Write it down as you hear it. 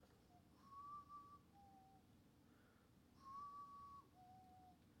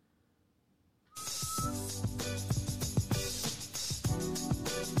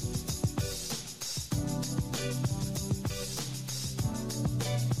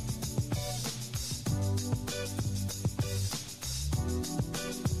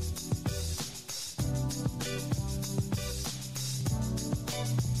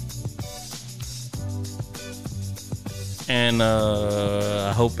and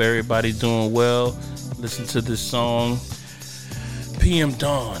I hope everybody's doing well. Listen to this song, PM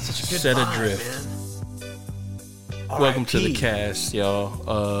Dawn, Set Adrift. Welcome to the cast,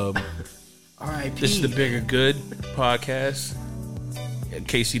 y'all. R.I.P. This is the Bigger Good podcast, in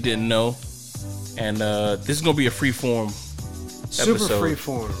case you didn't know. And this is going to be a freeform Super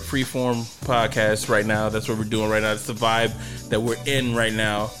episode. freeform Podcast right now. That's what we're doing right now. It's the vibe that we're in right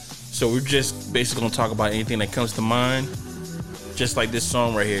now. So we're just basically going to talk about anything that comes to mind. Just like this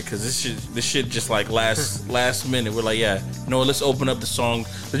song right here. Because this shit just like last minute. We're like, yeah, no, let's open up the song.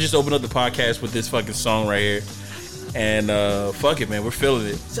 Let's just open up the podcast with this fucking song right here. And fuck it, man. We're feeling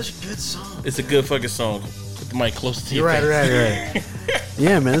it. Such a good song. It's a good fucking song. Put the mic close to you. Right.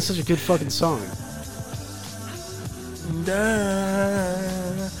 Yeah, man, it's such a good fucking song.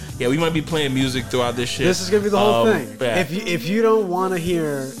 Yeah, we might be playing music throughout this shit. This is gonna be the whole thing. Yeah. If you don't want to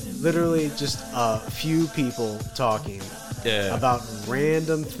hear literally just a few people talking about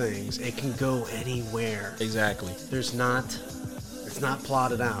random things, it can go anywhere. Exactly. It's not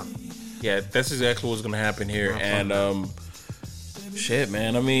plotted out. Yeah, that's exactly what's gonna happen here. And shit,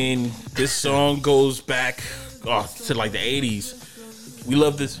 man. I mean, this song goes back to like the 80s. We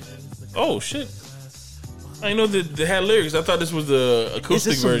love this. Oh shit. I didn't know that they had lyrics. I thought this was the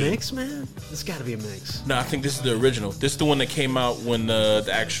acoustic version. Is this a mix, man? This got to be a mix. No, I think this is the original. This is the one that came out when the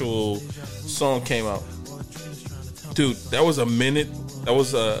actual song came out. Dude, that was a minute. That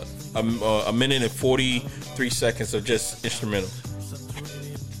was a minute and 43 seconds of just instrumental.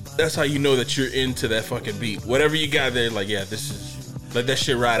 That's how you know that you're into that fucking beat. Whatever you got there, like, yeah, this is... Let that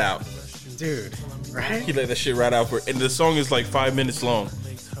shit ride out. Dude, right? You let that shit ride out. And the song is like 5 minutes long.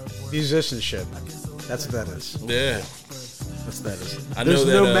 Musicianship. That's what that is. Yeah. That's what that is. There's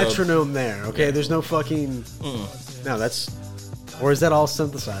no metronome there, okay? There's no fucking... No, that's... Or is that all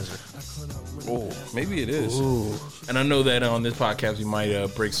synthesizer? Oh, maybe it is. Ooh. And I know that on this podcast we might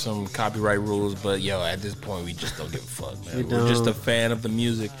break some copyright rules, but yo, at this point we just don't give a fuck, man. We're just a fan of the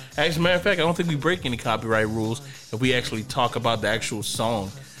music. As a matter of fact, I don't think we break any copyright rules if we actually talk about the actual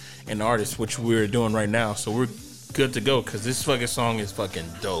song and artist, which we're doing right now. So we're good to go because this fucking song is fucking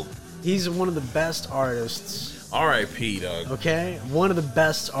dope. He's one of the best artists. R.I.P. dog. Okay? One of the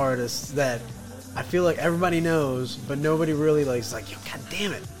best artists that I feel like everybody knows, but nobody really is like, yo, god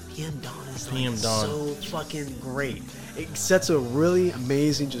damn it. PM Dawn is so fucking great. It sets a really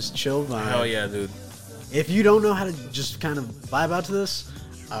amazing, just chill vibe. Hell yeah, dude. If you don't know how to just kind of vibe out to this,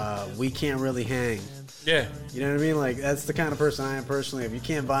 we can't really hang. Yeah. You know what I mean? Like, that's the kind of person I am personally. If you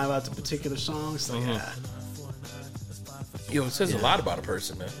can't vibe out to particular songs, like, Yo, it says a lot about a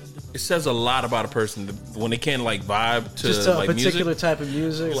person, man. It says a lot about a person when they can't like vibe to just a like particular music. type of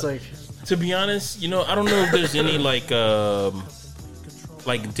music. It's like, to be honest, I don't know if there's any like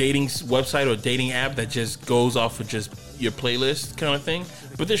dating website or dating app that just goes off of just your playlist kind of thing,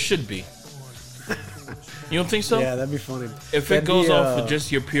 but there should be. You don't think so? Yeah, that'd be funny. If it goes off of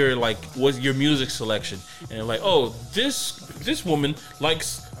just your pure what's your music selection, and like, oh, this woman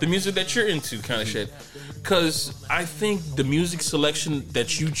likes the music that you're into, kind of shit. Because I think the music selection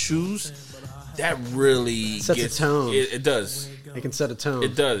that you choose, that really sets a tone. It does. It can set a tone.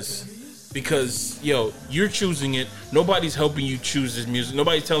 It does. Because, you're choosing it. Nobody's helping you choose this music.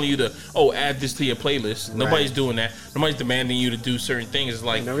 Nobody's telling you to, add this to your playlist. Right. Nobody's doing that. Nobody's demanding you to do certain things. It's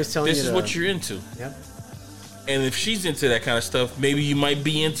like, nobody's telling this you is what you're into. Yep. And if she's into that kind of stuff, maybe you might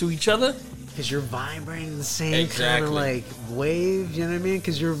be into each other. Because you're vibrating the same kind of wave, you know what I mean?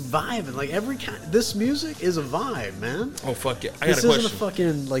 Because you're vibing. Like this music is a vibe, man. Oh, fuck yeah. This isn't a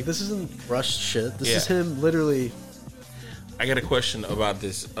fucking, this isn't rushed shit. This is him literally. I got a question about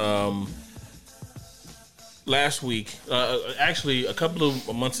this. Last week, actually a couple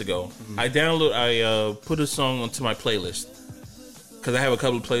of months ago, I put a song onto my playlist. Because I have a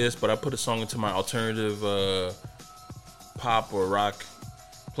couple of playlists, but I put a song into my alternative pop or rock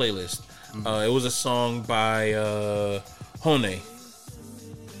playlist. It was a song by Hone,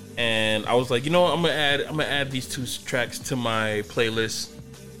 and I was like, I'm gonna add these two tracks to my playlist.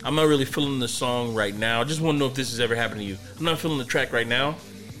 I'm not really feeling the song right now. I just want to know if this has ever happened to you. I'm not feeling the track right now.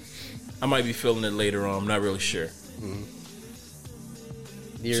 I might be feeling it later on. I'm not really sure.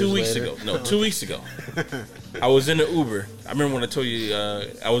 2 weeks ago. No, 2 weeks ago. I was in the Uber. I remember when I told you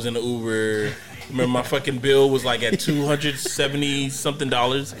I was in the Uber. Remember my fucking bill was like at $270 something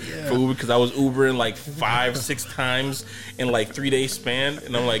for Uber because I was Ubering like 5-6 times in like 3 days span,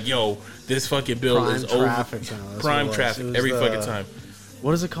 and I'm like, yo, this fucking bill is over. Prime traffic every fucking time.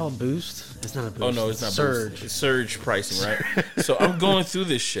 What is it called? Boost? It's not a boost. Oh no, it's not Surge. Boost. It's surge pricing, right? So I'm going through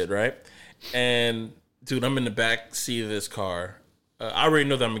this shit, right? And dude, I'm in the back seat of this car. I already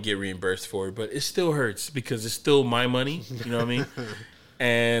know that I'm gonna get reimbursed for it, but it still hurts because it's still my money. You know what I mean?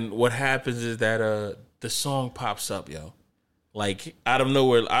 And what happens is that the song pops up, yo. Like out of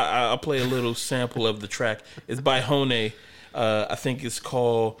nowhere, I'll play a little sample of the track. It's by Hone. I think it's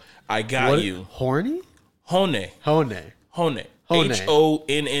called "I Got You." Horny? Hone. Hone. Honne. Honne.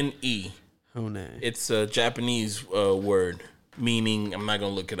 Honne. Hone. It's a Japanese word meaning, I'm not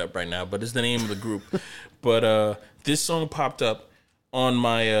gonna look it up right now, but it's the name of the group. But this song popped up on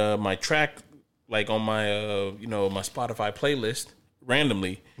my my track, like on my my Spotify playlist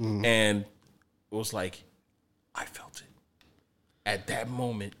randomly, and it was like I felt it at that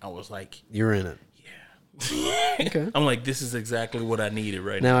moment. I was like, "You're in it." Yeah. Okay. I'm like, this is exactly what I needed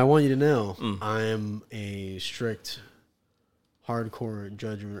right now. Now I want you to know, I am a strict, hardcore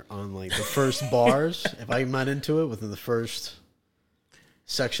judger on like the first bars. If I'm not into it within the first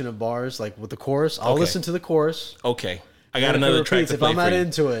section of bars, like with the chorus, I'll listen to the chorus. Okay. I got another track to play for you. If I'm not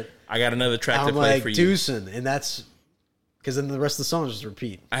into it, I got another track to play for you. I'm like deucing, and that's because then the rest of the song just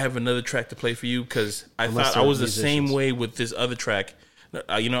repeat. I have another track to play for you because I thought I was the same way with this other track.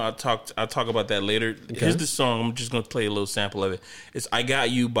 I'll talk about that later. Okay. Here's the song. I'm just gonna play a little sample of it. It's "I Got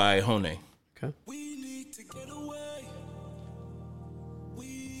You" by Hone. Okay. We need to get away.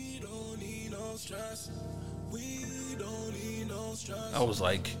 We don't need no stress. We don't need no stress.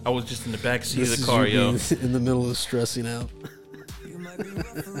 I was just in the back seat of the car, yo. In the middle of stressing out. You might be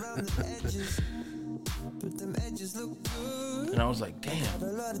rough around the edges, but them edges look good. And I was like, damn. Got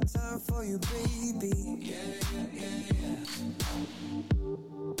a lot of time for you, baby.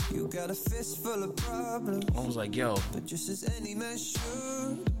 You got a fist full of problems. I was like, yo. But just as any man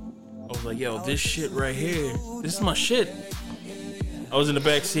should. I was like, yo, this shit right here, this is my shit. I was in the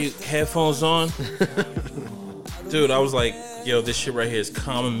back seat, headphones on. Dude, I was like, yo, this shit right here is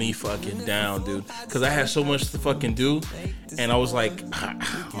calming me fucking down, dude. Because I had so much to fucking do. And I was like,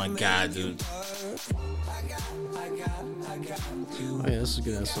 oh my God, dude. Oh, yeah, this is a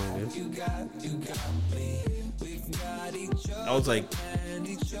good ass song, dude. I was like,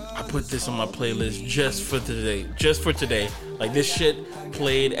 I put this on my playlist just for today. Just for today. Like, this shit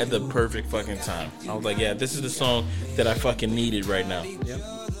played at the perfect fucking time. I was like, yeah, this is the song that I fucking needed right now. Yep.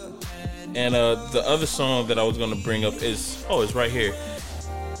 And the other song that I was going to bring up is, it's right here.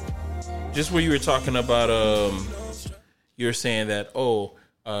 Just where you were talking about, you were saying that,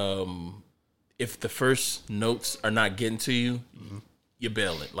 if the first notes are not getting to you, you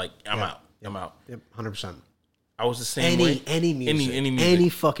bail it. Like, I'm out. I'm out. Yep, 100%. I was the same way. Any music. Any music. Any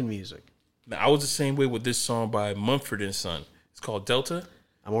fucking music. Now, I was the same way with this song by Mumford & Son. It's called Delta.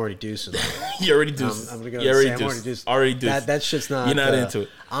 I'm already deucing. You already deuced. I'm gonna go say I'm already deuced. Already deuced. That shit's not. You're not into it.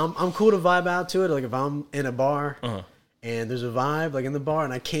 I'm cool to vibe out to it. Like if I'm in a bar and there's a vibe like in the bar,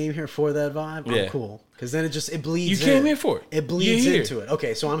 and I came here for that vibe, I'm cool. Because then it bleeds. You came here for it. It bleeds into it.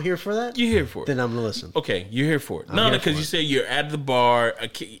 Okay, so I'm here for that. You're here for it. Then I'm gonna listen. Okay, you're here for it. No, because you say you're at the bar.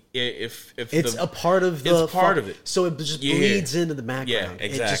 If it's a part of the. It's part of it. So it just bleeds into the background. Yeah,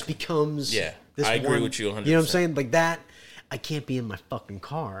 exactly. It just becomes. Yeah, I agree with you 100%. You know what I'm saying? Like that. I can't be in my fucking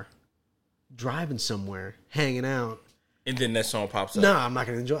car, driving somewhere, hanging out. And then that song pops up. No, I'm not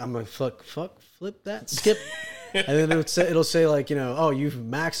gonna enjoy. I'm gonna flip that, skip, and then it'll say like you've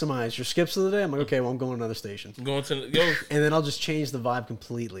maximized your skips of the day. I'm like, okay, well I'm going to another station. And then I'll just change the vibe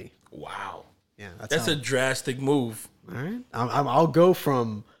completely. Wow. Yeah, that's a drastic move. All right, I'll go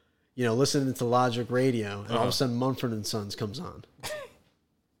from listening to Logic Radio, and all of a sudden Mumford & Sons comes on.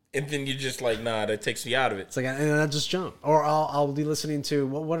 And then you're just like, nah, that takes me out of it. It's like, and I just jump, or I'll be listening to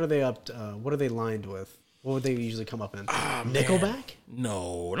what are they up? What are they lined with? What would they usually come up in? Nickelback? Man.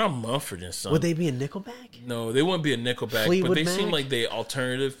 No, not Mumford & Sons. Would they be a Nickelback? No, they wouldn't be a Nickelback, Fleetwood but they Mac? seem like they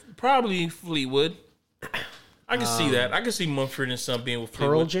alternative. Probably Fleetwood. I can see that. I can see Mumford & Sons being with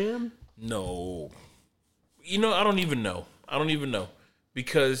Fleetwood. Pearl Jam? No. I don't even know.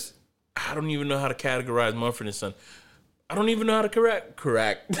 Because I don't even know how to categorize Mumford & Sons. I don't even know how to correct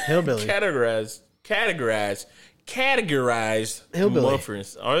Hillbilly. categorize Hillbilly. Mumford &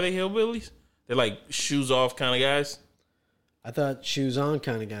 Sons. Are they hillbillies? They're like shoes off kind of guys. I thought shoes on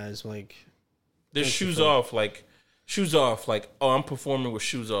kind of guys. Like they're shoes off. Like I'm performing with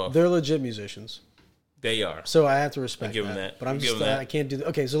shoes off. They're legit musicians. They are. So I have to respect give them that. But I can't do that.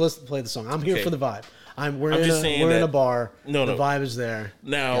 Okay, so let's play the song. I'm here for the vibe. We're in a bar. No. The vibe is there.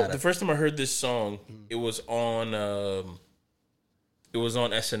 Now, the first time I heard this song, it was on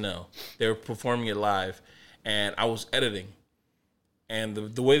SNL. They were performing it live, and I was editing. And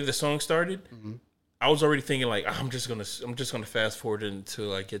the way that the song started, I was already thinking like, I'm just gonna fast forward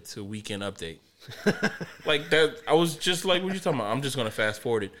until I get to Weekend Update. Like that, I was just like, what are you talking about? I'm just gonna fast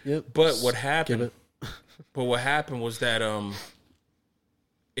forward it. Yep. But what happened? But what happened was that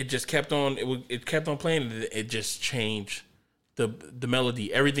it just kept on. It kept on playing. It just changed the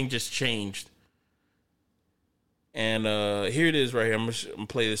melody. Everything just changed. And here it is right here. I'm gonna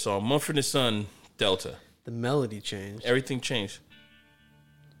play this song. Mumford & Son, Delta. The melody changed. Everything changed.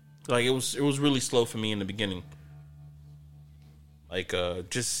 Like it was really slow for me in the beginning. Like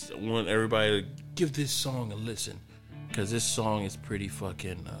just want everybody to give this song a listen, because this song is pretty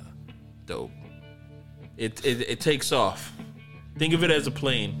fucking dope. It takes off. Think of it as a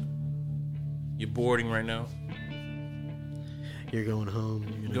plane. You're boarding right now. You're going home.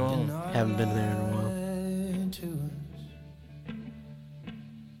 You're Go home. Haven't been there in a while.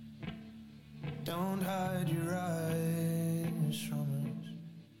 Don't hide your eyes from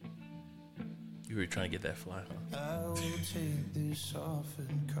You were trying to get that fly, huh? us. I will take this off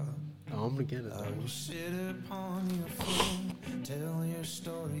and cut. Oh, I'm gonna get it. I will sit upon your phone, tell your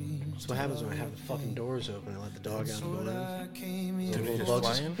story. That's what happens when I have the fucking doors open. I let the dog out and go in. I came The in, Did little it just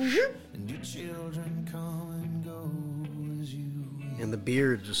bugs fly just- in? and your children come and go as you. And the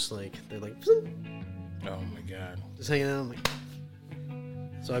beard just like they're like zoom, Oh my god. just hanging out. I'm like,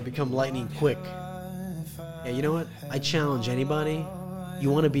 so I become lightning quick. Yeah, you know what? I challenge anybody. You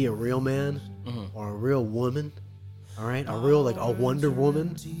want to be a real man or a real woman? All right, a real like a Wonder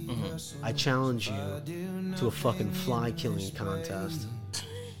Woman. I challenge you to a fucking fly killing contest.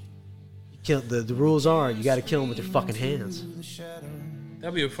 The rules are you got to kill them with your fucking hands.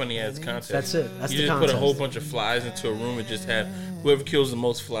 That'd be a funny ass contest. That's it. That's you the just contest. put a whole bunch of flies into a room and just have whoever kills the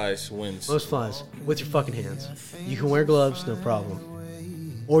most flies wins. Most flies with your fucking hands. You can wear gloves, no problem.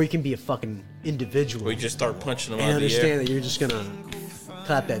 Or you can be a fucking individual. Or you just start punching them and out of the air. understand that you're just gonna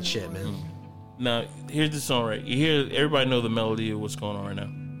clap that shit, man. Now, here's the song, right? You hear everybody know the melody of what's going on right now.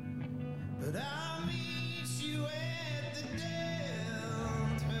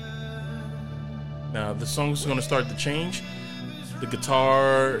 Now the song's gonna start to change. The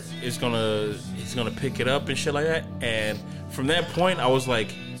guitar is gonna pick it up and shit like that. And from that point, I was like,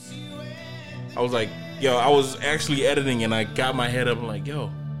 yo, I was actually editing and I got my head up and like,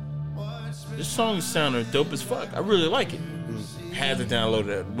 yo, this song is sounding dope as fuck. I really like it. Had to download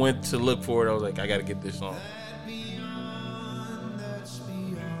it. Went to look for it. I was like, I gotta get this song.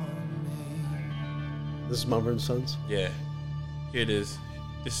 This is Mumford & Sons. Yeah, here it is.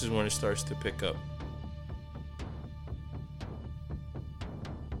 This is when it starts to pick up.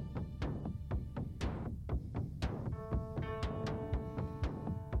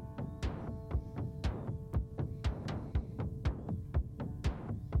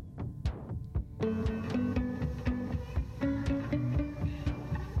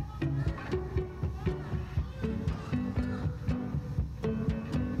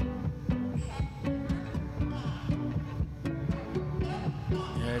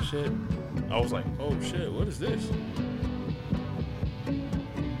 Yeah, shit. I was like, oh shit, what is this?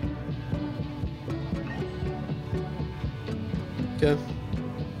 Okay.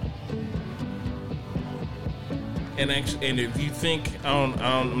 And actually, and if you think,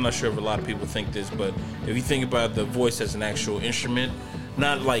 I'm not sure if a lot of people think this, but if you think about the voice as an actual instrument,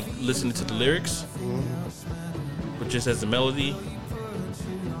 not like listening to the lyrics, but just as a melody,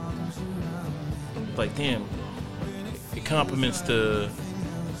 like damn, it complements the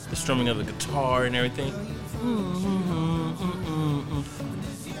strumming of the guitar and everything.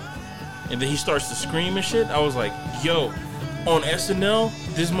 And then he starts to scream and shit. I was like, yo, on SNL,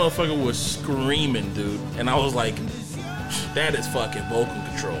 this motherfucker was screaming, dude. And I was like, that is fucking vocal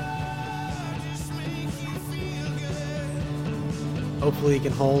control. Hopefully he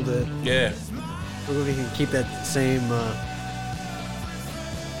can hold it. Yeah. Hopefully he can keep that same. I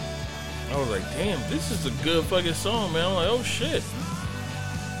was like, damn, this is a good fucking song, man. I'm like, oh shit.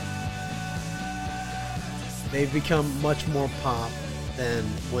 They've become much more pop than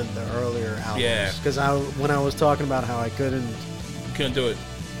when the earlier albums. Yeah. Because when I was talking about how I couldn't Couldn't do it.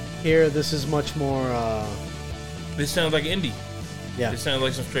 hear, this is much more. This sounds like indie. Yeah. It sounds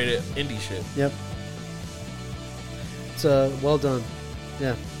like some straight up indie shit. Yep. It's well done.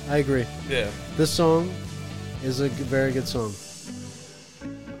 Yeah, I agree. Yeah. This song is a very good song.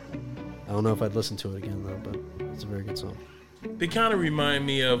 I don't know if I'd listen to it again though, but it's a very good song. They kind of remind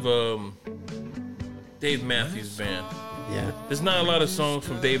me of Dave Matthews Band. Yeah. There's not a lot of songs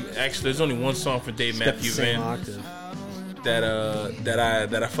from Dave. Actually, there's only one song from Dave It's got the Matthews same Band octave.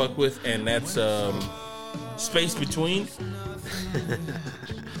 that I fuck with, and that's Space Between.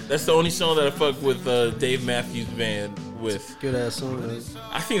 That's the only song that I fuck with Dave Matthews Band with. Good ass song. Right?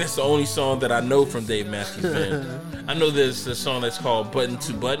 I think that's the only song that I know from Dave Matthews Band. I know there's a song that's called Button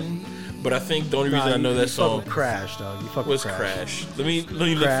to Button, but I think the only reason I know that you fuck song with Crash, dog. You fuck was with Crash. Let me look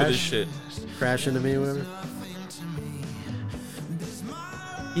for this Crash. shit. Crash into me, or whatever.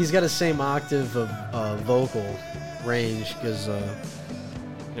 He's got the same octave of vocal range because.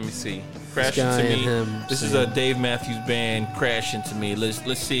 Let me see. Crash guy Into and Me. him This is a Dave Matthews Band. Crash Into Me.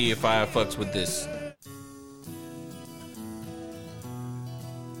 Let's see if I fucks with this.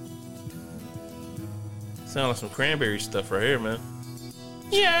 Sound like some Cranberry stuff right here, man.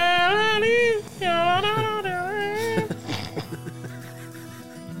 Yeah.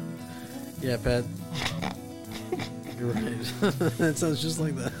 Yeah, Pat. You're right. That sounds just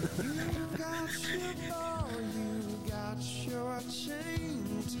like that.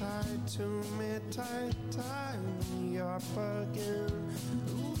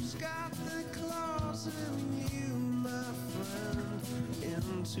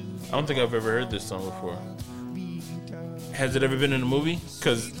 I don't think I've ever heard this song before. Has it ever been in a movie?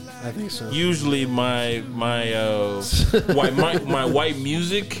 Because I think so. usually my white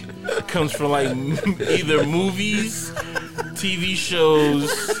music comes from like either movies, TV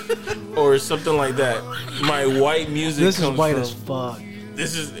shows, or something like that. My white music. This is comes white from, as fuck.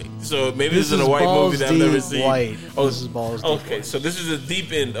 This is so maybe This this is is a white movie that I've balls never deep seen. white. Oh, This is balls deep Okay, white. so this is the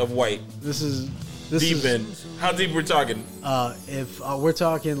deep end of white. This is End. How deep we're talking? If we're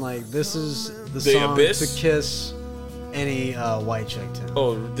talking like this is the The song Abyss? to kiss any white chick to.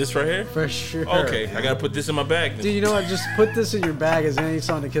 Oh, this right here. For sure. Okay, I gotta put this in my bag. Then. Dude, you know what? Just put this in your bag as any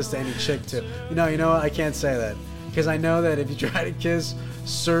song to kiss to any chick to. You know what? I can't say that because I know that if you try to kiss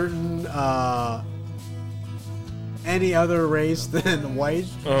certain any other race than white,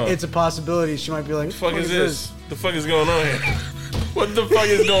 it's a possibility she might be like, What the fuck is this? The fuck is going on here? What the fuck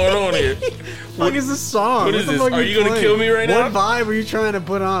is going on here? What is this song? What is the this? fuck Are you gonna playing? kill me right now? What vibe are you trying to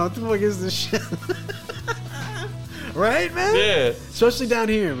put on? What the fuck is this shit? Right, man? Yeah. Especially down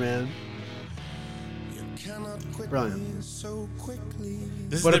here, man. Brilliant.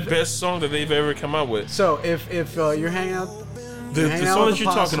 This is But the if- best song that they've ever come out with. So if you're hanging out, The hanging out song with that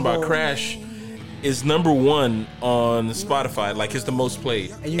you're talking about, Possible- Crash, is #1 on Spotify. Like it's the most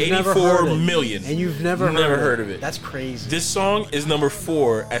played. and you've never heard 84 it, million. and you've never heard of it. That's crazy. This song is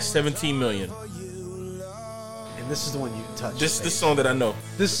 #4 at 17 million. And this is the one you touched. This is the baby. song that I know.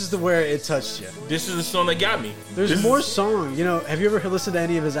 This is the where it touched you. This is the song that got me. There's This more is- songs. You know, have you ever listened to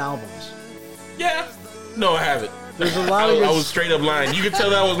any of his albums? Yeah. No, I haven't. There's a lot of I good- was straight up lying. You can tell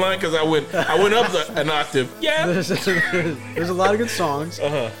that I was lying because I went up an octave. Yeah. There's a lot of good songs.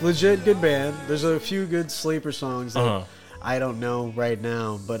 Uh-huh. Legit good band. There's a few good sleeper songs that Uh-huh. I don't know right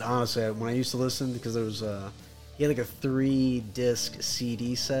now. But honestly, when I used to listen, because there was he had like a 3-disc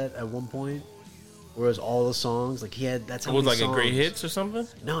CD set at one point, where it was all the songs. Like he had that's how It was many like songs. a great hits or something.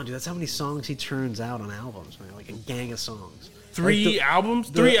 No, dude, that's how many songs he turns out on albums, man. Like a gang of songs. Three Like the- albums.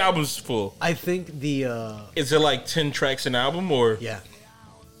 the- 3 albums full. I think the Is it like 10 tracks an album or? yeah.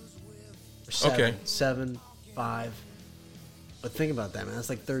 Or seven, Okay. 7, 5. But think about that, man. That's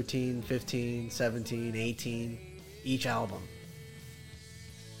like 13, 15, 17, 18 each album.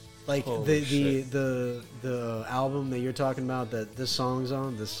 Like Holy shit. the album that you're talking about that this song's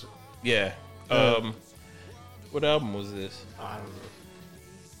on, this Yeah. What album was this? I don't know.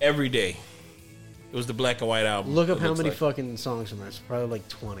 Every Day. It was the black and white album. Look up it how looks many like. fucking songs on there. It's probably like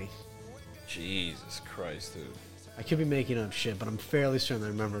 20. Jesus Christ, dude. I could be making up shit, but I'm fairly certain I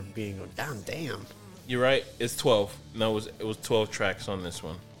remember being going, damn. You're right. It's 12. No, it was 12 tracks on this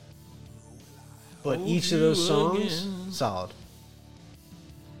one. But Hold each of those you songs, again. solid.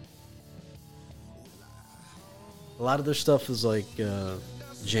 A lot of their stuff is like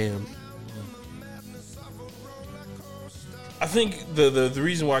jam. I think the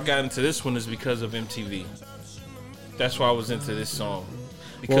reason why I got into this one is because of MTV. That's why I was into this song.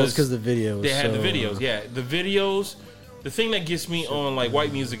 Well, it's because the videos. They had the so, videos, yeah. The videos. The thing that gets me on like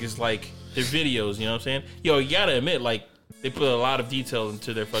white music is like their videos. You know what I'm saying? Yo, you gotta admit, like they put a lot of detail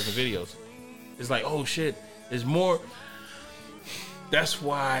into their fucking videos. It's like, oh shit, there's more. That's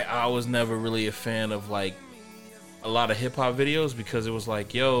why I was never really a fan of like a lot of hip hop videos because it was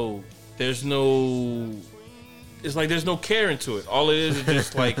like, yo, there's no. It's like there's no care into it. All it is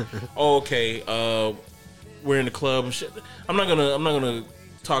just like, oh, okay, we're in the club and shit. I'm not gonna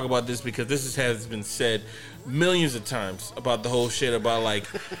talk about this because has been said millions of times about the whole shit about like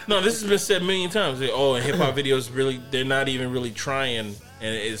no, this has been said a million times. Like, oh, and hip hop videos really they're not even really trying, and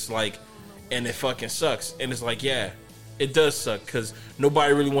it's like, and it fucking sucks. And it's like, yeah, it does suck because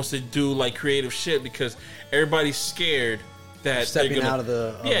nobody really wants to do like creative shit because everybody's scared that Stepping they're gonna, out of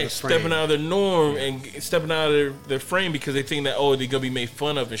the stepping frame. out of their norm and stepping out of their frame because they think that they're gonna be made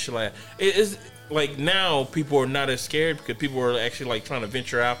fun of and shit like that. It is like now people are not as scared because people are actually like trying to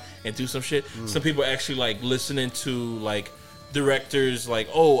venture out and do some shit. Some people are actually like listening to like directors like,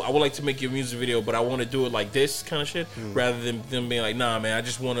 oh, I would like to make you a music video, but I want to do it like this kind of shit, rather than them being like, nah, man, I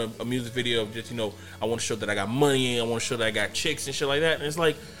just want a music video of just, I want to show that I got money, I want to show that I got chicks and shit like that. And it's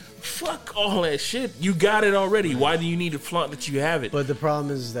like, fuck all that shit. You got it already. Why do you need to flaunt that you have it? But the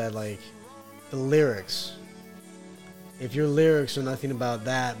problem is that, like, the lyrics, if your lyrics are nothing about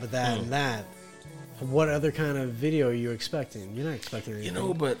that, but that and that, what other kind of video are you expecting? You're not expecting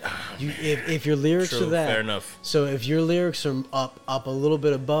anything. But if your lyrics true, are that, fair enough. So if your lyrics are up a little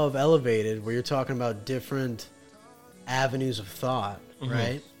bit above elevated, where you're talking about different avenues of thought,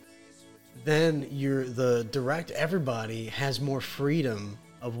 right? Then everybody has more freedom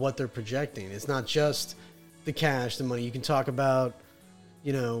of what they're projecting. It's not just the cash, the money. You can talk about,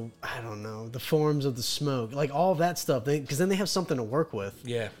 I don't know, the forms of the smoke, like all of that stuff, because then they have something to work with.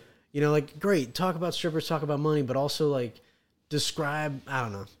 Yeah. Like, great, talk about strippers, talk about money, but also, like, describe, I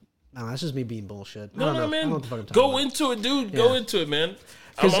don't know, that's just me being bullshit. No, I don't know man. what the fuck I'm talking Go about. into it, dude. Yeah. Go into it, man.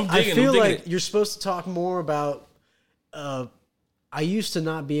 Because I feel like it. you're supposed to talk more about, I used to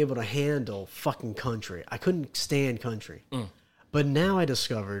not be able to handle fucking country. I couldn't stand country. But now I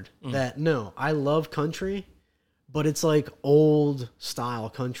discovered that, no, I love country, but it's like old style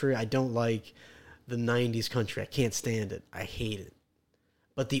country. I don't like the 90s country. I can't stand it. I hate it.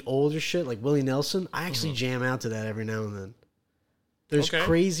 But the older shit, like Willie Nelson, I actually jam out to that every now and then. There's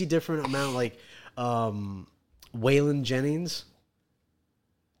crazy different amount, like Waylon Jennings.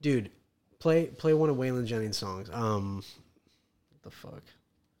 Dude, play one of Waylon Jennings' songs. What the fuck?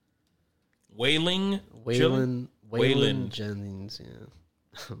 Waylon Jennings,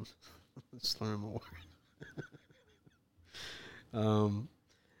 yeah. Slurring my word.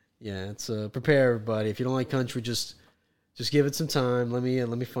 Yeah, it's prepare everybody. If you don't like country, just give it some time. Let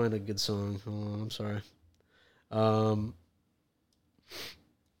me find a good song. Hold on, I'm sorry.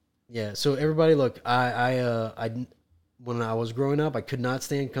 Yeah, so everybody, look, I when I was growing up, I could not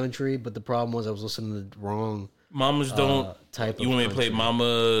stand country, but the problem was I was listening to the wrong Mamas don't type of You want me to play country.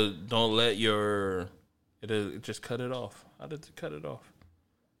 Mama Don't Let Your it just cut it off. How did it cut it off?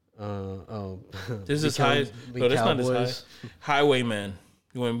 This is high. No, that's not as high. Highwayman.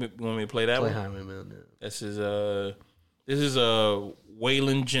 You want me to play that one? Highwayman. Yeah. This is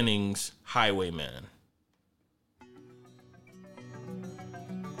Waylon Jennings, Highwayman.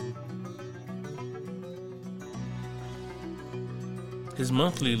 His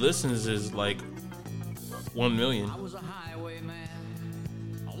monthly listens is like 1 million. I was a highwayman.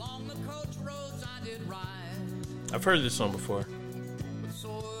 Along the coach roads I did ride. I've heard this song before.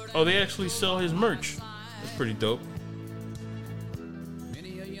 Oh, they actually sell his merch. That's pretty dope.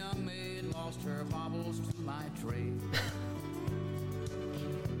 Many a young maid lost her baubles to my trade.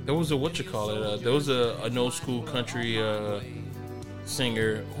 There was there was an old school country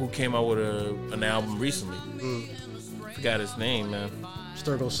singer who came out with an album recently. Forgot his name, man.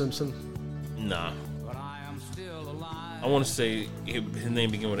 Sturgill Simpson. Nah. But I am still alive. I want to say his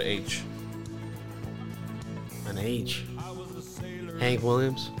name began with an H. An H. Hank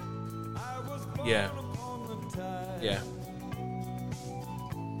Williams. Yeah. Yeah.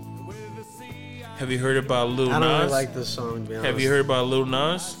 Have you heard about Lil Nas? I don't really like this song, to be honest. Have you heard about Lil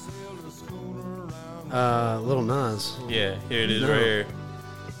Nas? Lil Nas? Yeah, here it is, No. right here.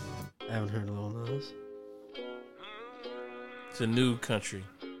 I haven't heard of Lil Nas. It's a new country.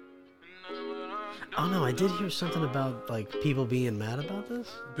 Oh no, I did hear something about like people being mad about this.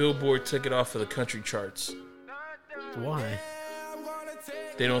 Billboard took it off of the country charts. Why?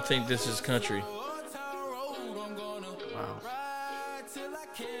 They don't think this is country. Wow.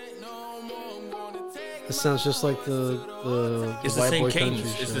 It sounds just like the It's the white same boy cadence.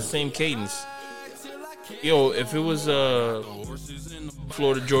 country It's shit. the same cadence. Yo, if it was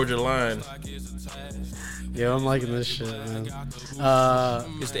Florida Georgia line, Yeah, I'm liking this shit, man.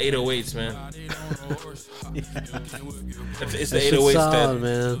 it's the 808s, man. It's the That shit's 808s solid, that.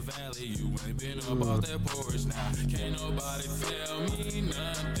 man.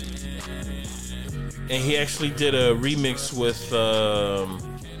 And he actually did a remix with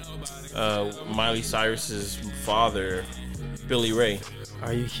Miley Cyrus's father, Billy Ray.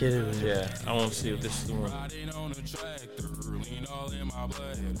 Are you kidding me? Yeah, I want to see if this is the one.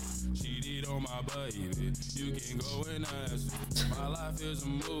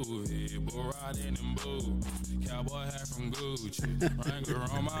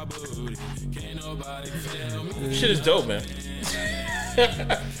 Shit is dope, man.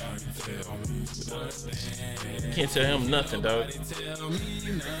 Can't tell him nothing, dog.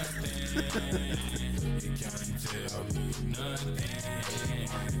 Let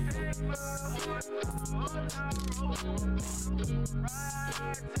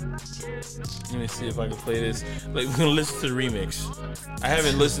me see if I can play this. Like, we're gonna listen to the remix. I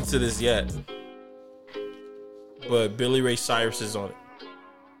haven't listened to this yet, but Billy Ray Cyrus is on it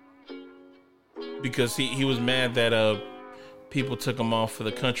because he was mad that people took him off for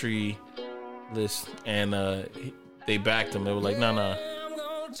the country list, and they backed him. They were like, nah. I'm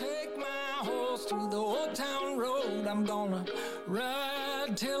gonna take my horse to the old town road. I'm gonna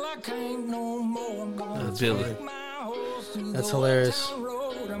ride till I can't no more. I'm gonna That's Billy. take my horse to That's the hilarious. old town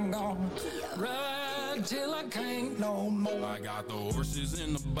road. I'm gonna ride till I can't no more. I got the horses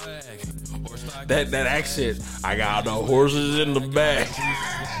in the bag. That accent. I got the horses in the back.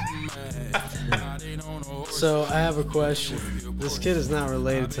 So I have a question. This kid is not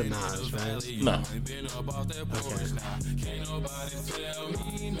related to Nas, right? No. Okay.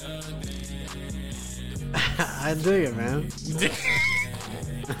 I dig it, man.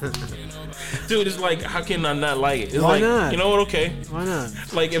 Dude, it's like, how can I not like it? It's Why like, not? you know what? Okay. Why not?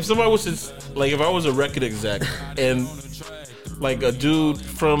 Like, if somebody was to, like, if I was a record exec and like a dude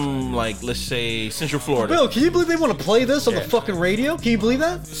from, like, let's say Central Florida. Bill, can you believe they want to play this on the fucking radio? Can you believe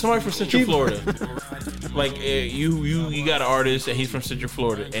that? Somebody from Central Florida. Like, you got an artist and he's from Central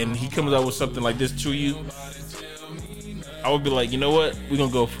Florida and he comes out with something like this to you, I would be like, you know what? We're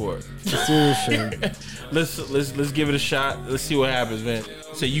gonna go for it. Let's do this shit. Let's give it a shot. Let's see what happens, man.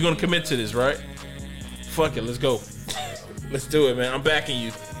 So you're gonna commit to this, right? Fuck it, let's go. Let's do it, man. I'm backing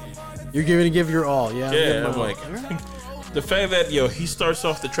you. You're going to give your all, yeah? Yeah, I'm like, the fact that, yo, he starts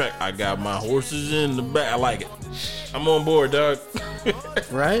off the track, I got my horses in the back. I like it. I'm on board, dog.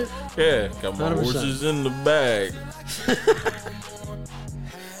 Right? Yeah, got my 100%. horses in the bag.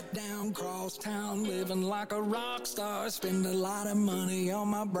 Hat down, cross town, living like a rock star. Spend a lot of money on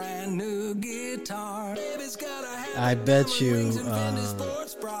my brand new guitar. Baby's got a hat I bet you,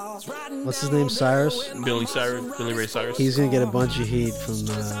 sports bras, riding what's his down name, the Cyrus? Billy Ray Cyrus. He's going to get a bunch of heat from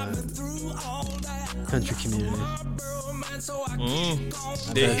the country community.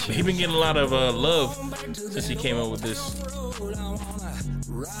 Yeah, he been getting a lot of love since he came up with this.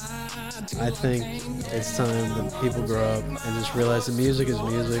 I think it's time that people grow up and just realize that music is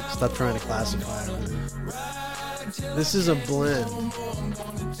music. Stop trying to classify everything. This is a blend.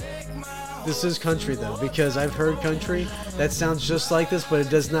 This is country, though, because I've heard country that sounds just like this, but it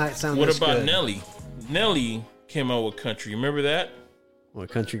does not sound What this about good. Nelly? Nelly came out with country. Remember that? What,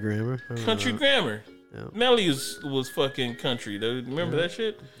 country grammar? I don't Country know. grammar. Yeah. Nelly was fucking country, dude. Remember that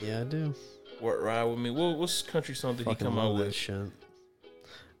shit? Yeah, I do. What Ride With Me? What's country song did Fucking he come out love that with? shit.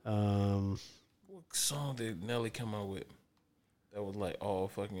 What song did Nelly come out with? That was like all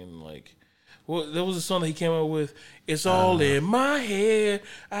fucking like. Well, there was a song that he came out with. It's all in my head.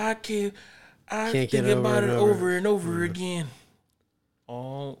 I Can't think get about it over over and over again.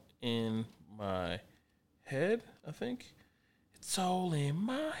 All in my head, I think. It's all in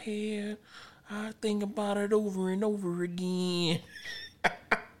my head. I think about it over and over again.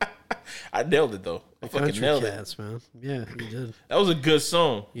 I nailed it though. I fucking Country nailed cats, man. Yeah, you did. That was a good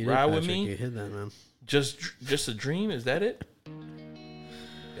song. You did, Ride With Patrick. Me. You hit that, man. Just a dream. Is that it?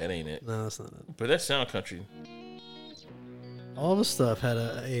 That ain't it. No, that's not it. But that sound country. All the stuff had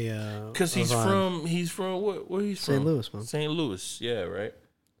a Cause a he's vibe. from where he's from? St. Louis, man. St. Louis. Yeah, right.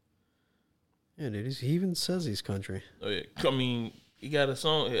 Yeah, dude. He even says he's country. Oh yeah. I mean, he got a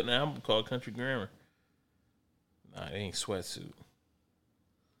song, an album called Country Grammar. Nah, it ain't Sweatsuit.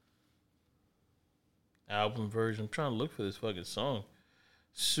 Album version. I'm trying to look for this fucking song.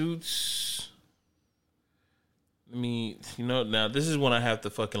 Suits. I mean, you know, now this is when I have to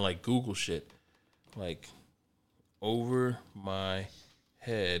fucking like Google shit. Like, Over My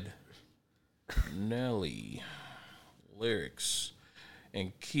Head, Nelly, lyrics,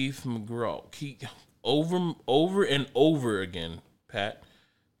 and Keith McGraw. Over and Over Again, Pat.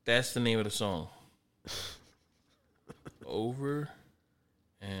 That's the name of the song. Over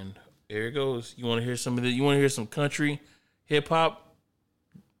and there it goes. You want to hear some of the? You want to hear some country, hip hop?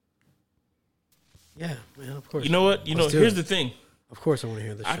 Yeah, man. Of course. You know what? Let's do Here's it. the thing. Of course, I want to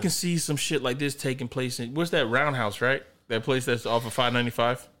hear this. I can see some shit like this taking place in what's that Roundhouse, right? That place that's off of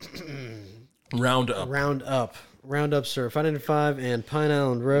 595. Roundup. Roundup, sir. 595 and Pine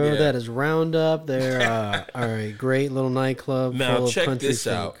Island Road. Yeah. That is Roundup. They're are a great little nightclub Now full of check country this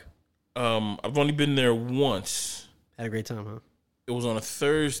out. folk. I've only been there once. Had a great time, huh? It was on a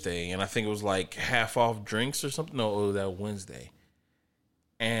Thursday, and I think it was like half off drinks or something. No, it was that Wednesday.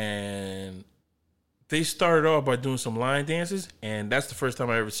 And they started off by doing some line dances, and that's the first time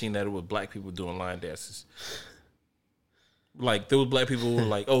I ever seen that it was black people doing line dances. Like there was black people who were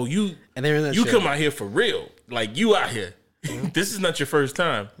like, "Oh, you And they're in that you shit. come out here for real. Like you out here. This is not your first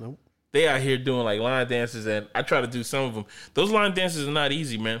time. Nope. They out here doing like line dances, and I try to do some of them. Those line dances are not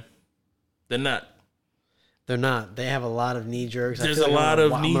easy, man. They're not. They're not. They have a lot of knee jerks. I There's feel a like lot my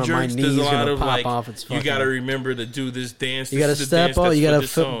of knee my jerks. knee's There's a lot gonna of pop like off. It's you fucking- got to remember to do this dance. You got to This is the step dance up. that's You for got to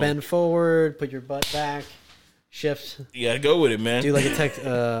this song. bend forward. Put your butt back. Shift. You got to go with it, man. Do like a tech.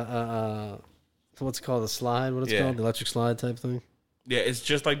 What's it called? A slide. What it's Yeah. called? The electric slide type thing. Yeah, it's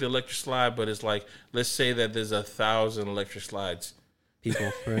just like the electric slide, but it's like let's say that there's 1,000 electric slides.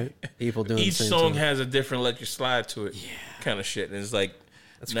 People, right? People doing Each the same song time. has a different electric slide to it. Yeah, kind of shit. And it's like,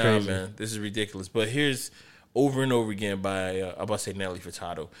 That's nah, crazy. man, this is ridiculous. But here's Over and Over Again by I'm about to say Nelly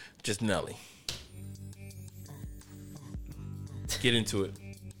Furtado, just Nelly. Get into it.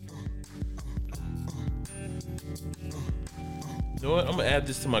 You know what? I'm gonna add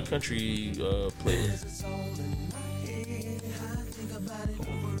this to my country playlist.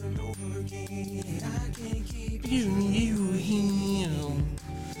 You, him.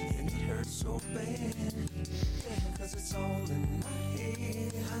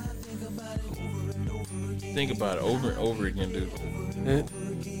 Think about it over and over again, dude. Eh,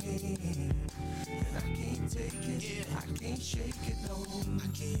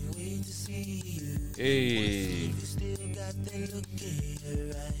 Hey,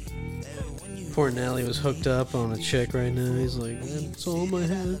 Poor Nelly was hooked up on a chick right now. He's like, man, it's all in my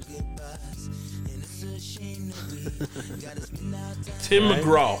head. Tim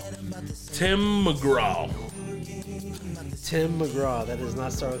McGraw. Tim McGraw. Tim McGraw. That does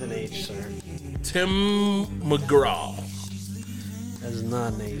not start with an H, sir. Tim McGraw. That is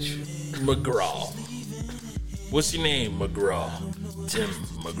not an H. McGraw. What's your name, McGraw? Tim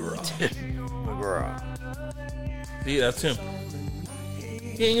McGraw. McGraw. See, that's him.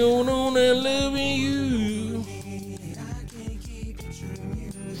 Ain't going on and loving you.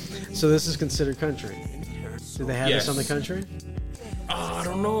 So this is considered country. Do they have Yes. this on the country? Oh, I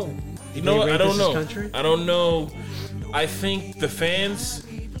don't know. You They know what? rate I don't this as know. country? I don't know. I think the fans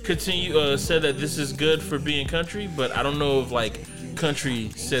said that this is good for being country, but I don't know if like country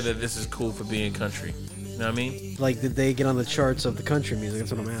said that this is cool for being country. You know what I mean? Like, did they get on the charts of the country music?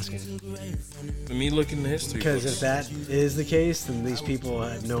 That's what I'm asking. Let me look in the history. Because books. if that is the case, then these people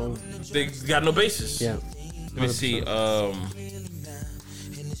had no. They got no basis. Yeah. Let me see.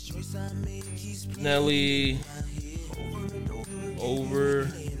 Nelly, Over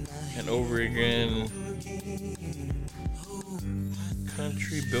and Over Again.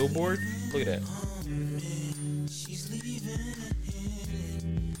 Country Billboard. Look at that.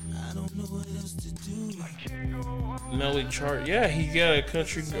 Nelly chart. Yeah, he got a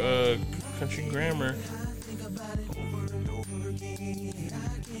country grammar.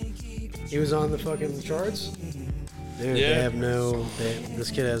 He was on the fucking charts? Dude, Yeah. they have no. This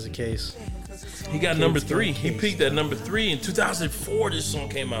kid has a case. He got Kid's number got 3. a He case. peaked at number 3 in 2004. This song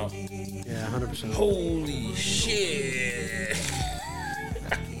came out. Yeah, 100%. Holy shit!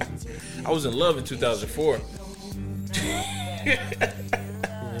 I was in love in 2004. Yeah,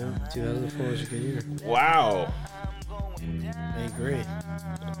 2004 was a good year. Wow, I agree.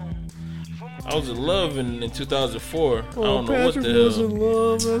 I was in love in 2004. I don't know what the was hell. in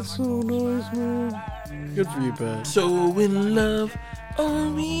love. That's so nice, man. Good for you, Pat. So in love, oh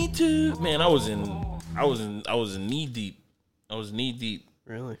me too. Man, I was in knee deep. I was knee deep.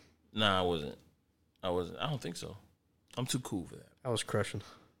 Really? Nah, I wasn't. I don't think so. I'm too cool for that. I was crushing.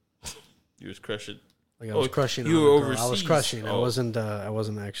 You was crushing. Like I was Oh, crushing. you on were a girl. I was overseas. crushing. Oh. I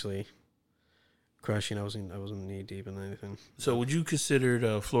wasn't actually crushing. I wasn't knee deep in anything. So would you consider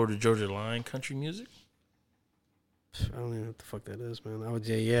the Florida Georgia Line country music? I don't even know what the fuck that is, man. I would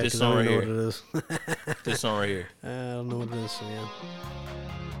yeah, This because I song don't know right what it is. This song right here. I don't know what it is. So yeah.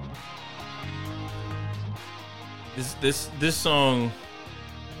 This song,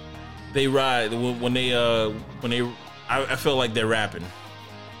 they ride when they I feel like they're rapping.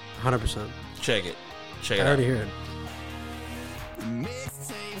 100%. Check it I out. already hear it.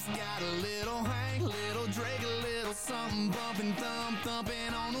 Mixtapes got a little Hank, little Drake, a little something bumping,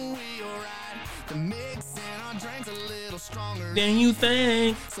 thumping on the wheel ride. The mix and our drinks a little stronger. Then you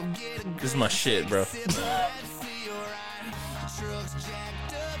think So get a this is my shit, bro. sip of that feel right. Trucks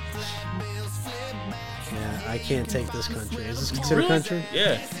jacked up, flat bills flip back. Yeah, I can't take this country. Is this considered Really? country?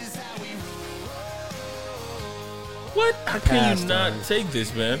 Yeah. What? How can Passed you not on it. take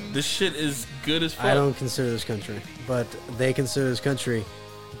this, man? This shit is good as fuck. I don't consider this country, but they consider this country.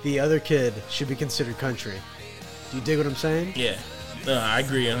 The other kid should be considered country. Do you dig what I'm saying? Yeah. No, I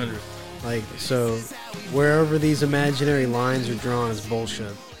agree 100. Like, so wherever these imaginary lines are drawn is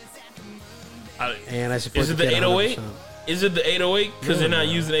bullshit. And I support Is it the the kid 808? 100%. Is it the 808? Because they're not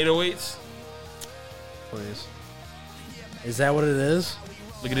using 808s. Please. Is that what it is?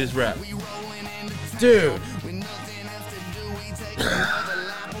 Look at this rap. Dude.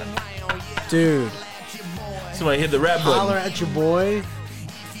 Dude. Somebody hit the rap Holler button. at your boy.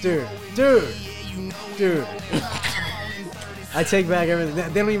 Dude. I take back everything.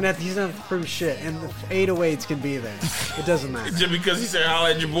 They don't even have to, he's not to prove shit. And the 808s can be there. It doesn't matter. Just because he said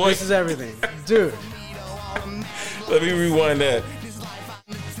holla at your boy. This is everything. Dude. Let me rewind that.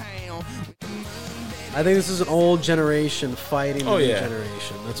 I think this is an old generation fighting the new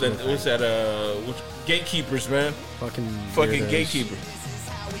generation. That's what What's that? Gatekeepers, man. fucking Fucking weirdos. gatekeeper.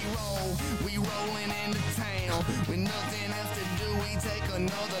 We rolling into town with nothing else to do. We take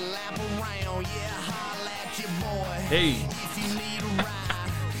another lap around. Yeah, holla at your boy. Hey, If you need a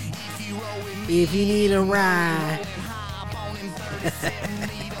ride, if you roll with me, If you need a ride. hop on in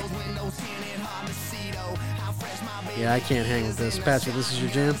 37 needles, windows tinted, hard to see though. How fresh my baby. Yeah, I can't hang with this. Patrick, this is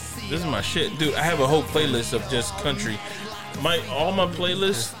your jam? this is my shit, dude. I have a whole playlist of just country. All my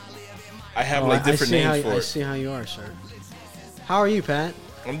playlists, I have like different names for I it. see how you are, sir. How are you, Pat?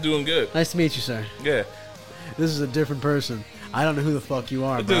 I'm doing good. Nice to meet you, sir. Yeah, This is a different person. I don't know who the fuck you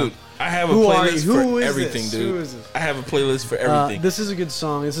are, bro. dude. I have a Who are playlist you? Who for is everything, this? dude. Who is this? I have a playlist for everything. This is a good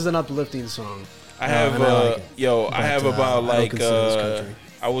song. This is an uplifting song. I have, and I like it. I have But, about I don't like, consider this country.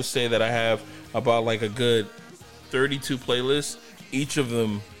 I would say that I have about like a good 32 playlists. Each of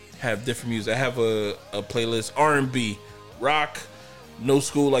them have different music. I have a playlist R&B, rock, no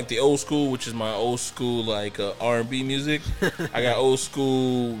school like the old school, which is my old school like R&B music. I got old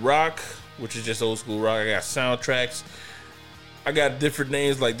school rock, which is just old school rock. I got soundtracks. I got different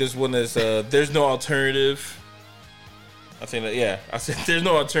names like this one is There's No Alternative. I think that I said There's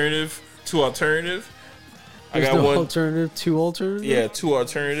No Alternative to Alternative. There's I got no one. alternative, two alternative? Yeah, 2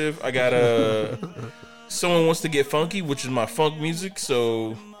 Alternative. I got Someone Wants to Get Funky, which is my funk music.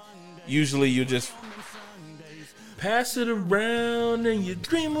 So usually you just pass it around and you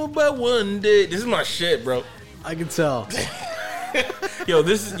dream about one day. This is my shit, bro. I can tell.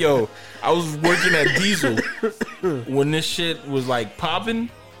 I was working at Diesel when this shit was like popping,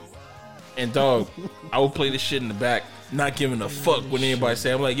 and dog, I would play this shit in the back, not giving a fuck what anybody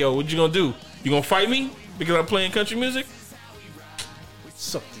say. I'm like, yo, what you gonna do? You gonna fight me because I'm playing country music?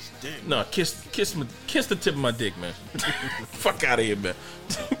 Suck this dick. No, kiss the tip of my dick, man. Fuck out of here, man.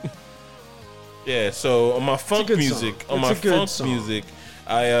 Yeah, so on my funk good music, song. on It's my a good funk song. music,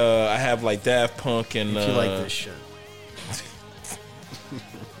 I have like Daft Punk and If you like this shit.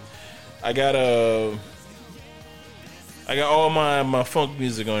 I got all my funk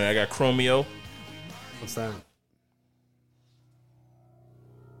music on there. I got Chromeo. What's that?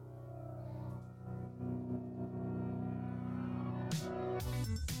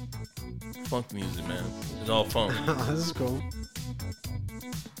 Funk music, man. It's all funk. This is cool.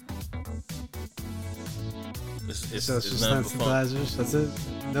 It's So it's just nothing but funk. synthesizers. That's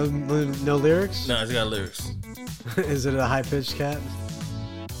it? No lyrics? No, it's got lyrics. Is it a high pitched cat?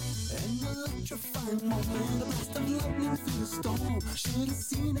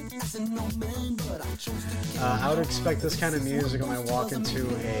 I would expect this kind of music when I walk into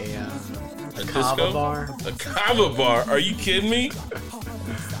a kava disco? bar. A kava bar? Are you kidding me?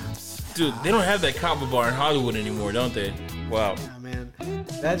 Dude, they don't have that kava bar in Hollywood anymore, don't they? Wow. Yeah, man.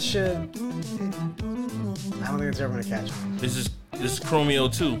 That shit. I don't think it's ever gonna catch me. This is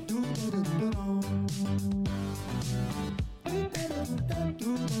Chromeo 2.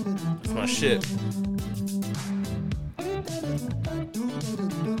 It's my shit.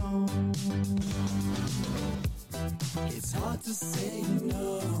 It's hard to say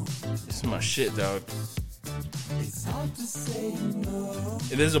no. This is my shit, dog. It's hard to say no.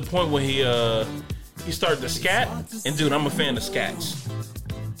 And there's a point when he started to scat, and dude, I'm a fan of scats.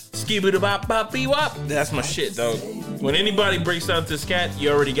 Skibidi bop bop bee wop. That's my shit, dog. When anybody breaks down to scat, you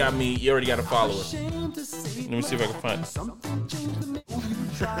already got me. You already got a follower. Let me see if I can find it.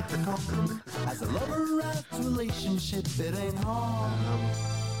 As a lover at relationship, it ain't hard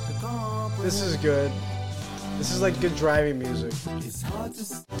to comprehend. This is good. This is like good driving music. It's hard to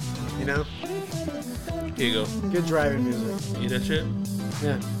say. You know? Here you go. Good driving music. Eat that shit.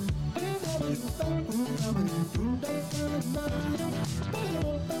 Yeah.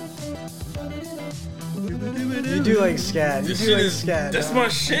 You do like scat. You This do shit like is scat. that's dog. my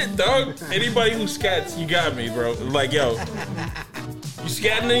shit, dog. Anybody who scats, you got me, bro. Like, yo, you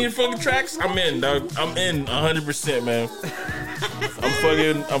scatting in your fucking tracks? I'm in, dog. I'm in 100%, man.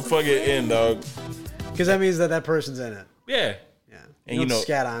 I'm fucking in, dog. Because that means that person's in it. Yeah. Yeah. And you you don't know-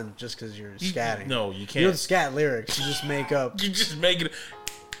 scat on just because you're scatting. No, you You don't can't. scat lyrics. You just make up. You just make it.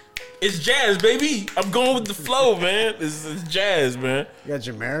 It's jazz, baby. I'm going with the flow, man. It's jazz, man. You got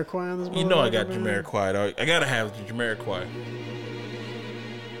Jamiroquai on this. You know I got man? Jamiroquai, dog. I gotta have Jamiroquai.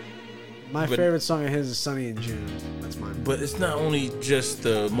 My favorite song of his is "Sunny in June." That's mine. But it's not only just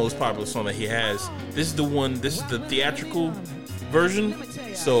the most popular song that he has. This is the one. This is the theatrical version,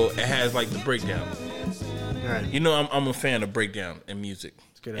 so it has like the breakdown. All right. You know, I'm a fan of breakdown in music,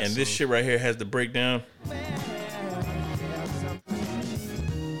 good and ass this song. shit right here has the breakdown.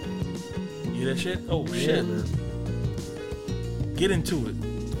 You hear that shit? Oh Yeah, shit! man. Get into it,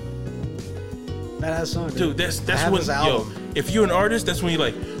 Badass song, dude. That's I have when this yo. album. If you're an artist, that's when you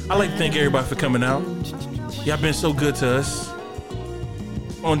like. I like to thank everybody for coming out. Y'all been so good to us.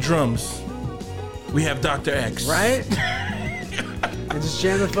 On drums, we have Dr. X. Right? And just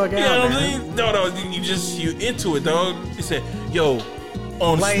jam the fuck out, You know what man. I'm saying? No, you into it, dog. He said, yo,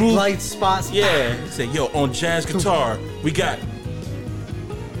 on smooth. Light spots. Yeah. He said, yo, on jazz guitar, we got.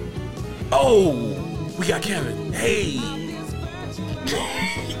 Oh, we got Kevin. Hey.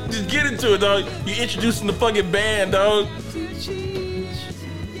 Just get into it, dog. You introducing the fucking band, dog.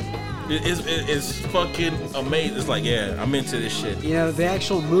 It's fucking amazing. It's like, yeah, I'm into this shit. You know, the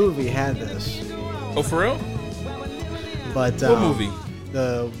actual movie had this, Oh, for real? but What movie?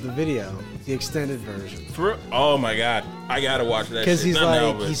 The video, the extended version, For real? Oh my god, I gotta watch that. because shit. he's Not now,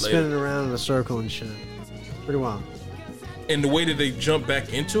 like but he's later. spinning around in a circle and shit. Pretty wild. And the way that they jump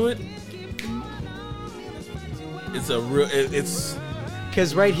back into it, it's a real. It's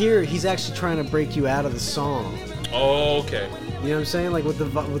Because right here, he's actually trying to break you out of the song. oh, okay. You know what I'm saying? Like with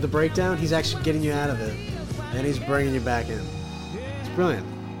the breakdown, he's actually getting you out of it, and he's bringing you back in. It's brilliant.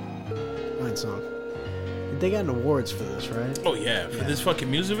 Brilliant song. They got an awards for this, right? Oh yeah, for this fucking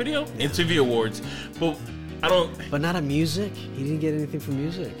music video, MTV Awards. But I don't But not a music. He didn't get anything for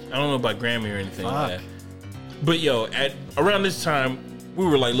music. know about Grammy or anything like Fuck. that. But yo, at around this time, we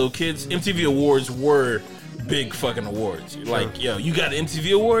were like little kids. MTV Awards were big fucking awards. Like, yo, you got an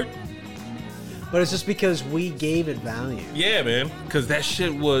MTV Award? But it's just because we gave it value. Yeah, man. Because that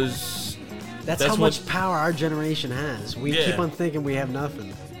shit was. That's That's how what- much power our generation has. We Yeah. keep on thinking we have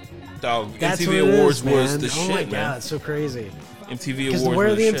nothing. Dog, That's MTV what it Awards is, was man. the oh shit, my man. god, it's so crazy. MTV Because Awards where are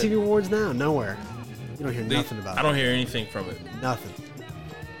was the shit. MTV Awards now? Nowhere. You don't hear nothing about I don't it. hear anything from it. Nothing.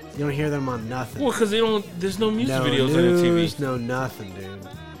 You don't hear them on nothing. Well, because they don't. There's no music No videos news, on MTV. no nothing, dude.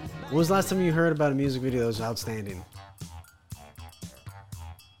 When was the last time you heard about a music video that was outstanding?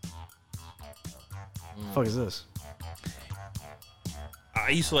 The fuck is this? I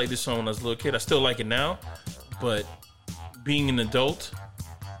used to like this song when I was a little kid. I still like it now, but being an adult,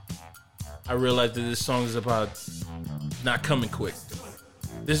 I realized that this song is about not coming quick.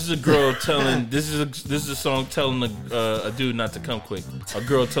 This is a girl telling. This is a song telling a dude not to come quick. A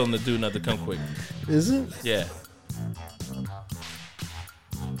girl telling the dude not to come quick. Is it? Yeah.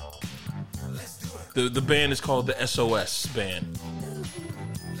 The band is called the SOS Band.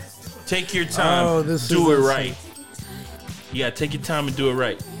 Take your time. Oh, this do is it the right. Yeah, take your time and do it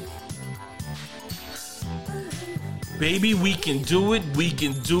right. Baby, we can do it. We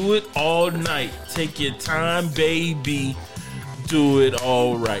can do it all night. Take your time, baby. Do it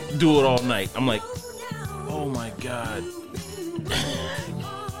all right. Do it all night. I'm like, oh my God.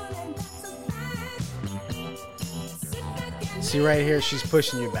 See right here, she's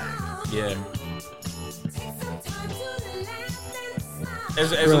pushing you back. Yeah.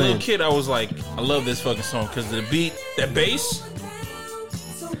 As a little Brilliant. kid, I was like, I love this fucking song because the beat, that bass,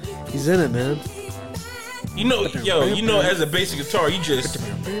 He's in it, man. you know, as a basic guitar, you're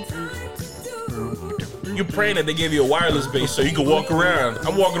praying that they gave you a wireless bass so you can walk around.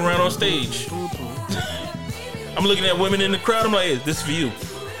 I'm walking around on stage. I'm looking at women in the crowd. I'm like, hey, this is for you.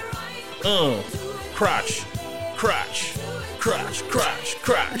 Crotch, crotch, crotch, crotch,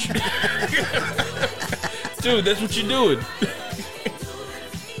 crotch. Dude, that's what you're doing.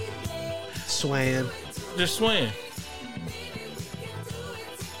 Swaying. They're swaying.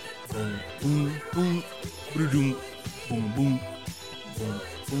 Boom, boom, boom, boom, boom, boom,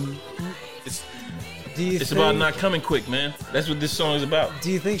 boom, boom. Do you It's think, about not coming quick, man. That's what this song is about. Do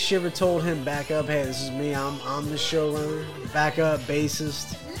you think she ever told him back up? Hey, this is me. I'm the showrunner. Back up,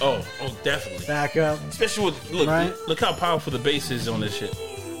 bassist. Oh, definitely. Back up. Especially with Right? look how powerful the bass is on this shit.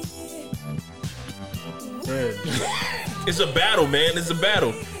 Dude. It's a battle, man. It's a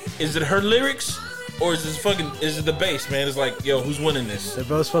battle. Is it her lyrics or is it the bass, man? It's like, yo, who's winning this? They're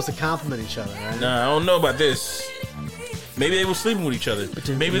both supposed to compliment each other, right? Nah, I don't know about this. Maybe they were sleeping with each other.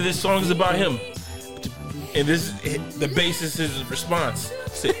 Maybe this song is about him. And the bass is his response.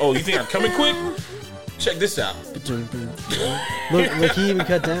 Say, oh, you think I'm coming quick? Check this out. Look, he even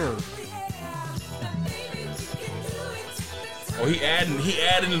cut down. Oh, he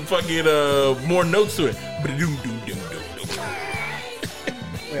adding fucking more notes to it.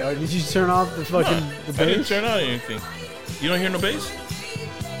 Wait, did you turn off the fucking the I didn't bass? turn on anything. You don't hear no bass?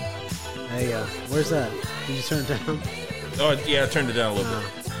 There you go. Where's that? Did you turn it down? Oh yeah, I turned it down a little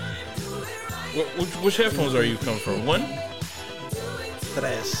bit. Which headphones are you coming from? One?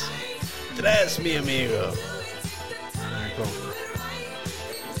 Tres, mi amigo. Alright, cool.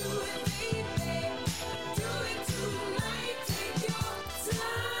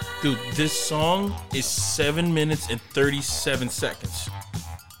 Dude, this song is 7 minutes and 37 seconds.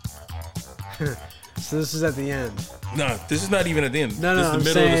 So this is at the end. No, this is not even at the end. No, this I'm is the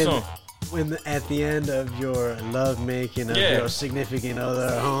middle saying of the song. at the end of your love making of your significant other.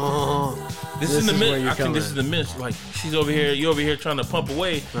 This is in the where mid. you're I think this is coming. the midst. Like she's over here, you over here trying to pump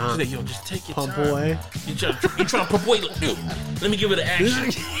away. She's like, yo, just take your Pump time. away? You trying to pump away? Look, dude, let me give you the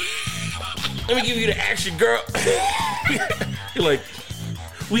action. Let me give you the action, girl. You're like,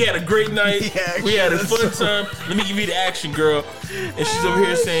 we had a great night. Yeah, we had a actually, fun time. Let me give you the action, girl. And she's over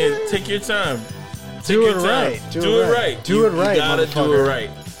here saying, take your time. Take Do your it time. right. Do it right. Do it right, You gotta do it motherfucker. right.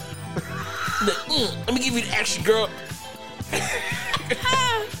 Like, let me give you the action, girl.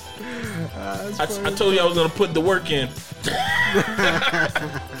 I told you I was gonna put the work in,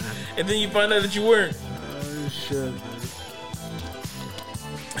 and then you find out that you weren't. Oh shit.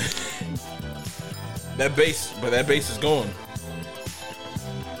 That bass is going.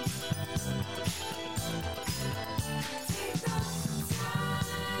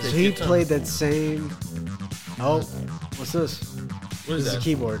 So he played that same. Oh, what's this? What is This is a that?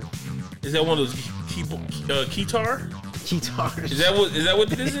 keyboard. Is that one of those keytar? Guitars. Is that what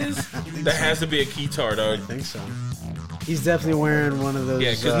this is? That has to be a keytar, dog. I think so. He's definitely wearing one of those.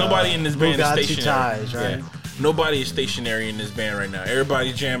 Yeah, because nobody in this band Bugatti is stationary. ties, right? Yeah. Nobody is stationary in this band right now.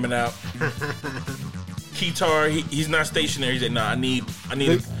 Everybody's jamming out. Keytar, he's not stationary. He's like, nah, I need.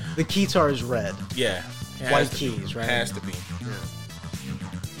 The keytar is red. Yeah. It has White to be. keys, right? Has to be.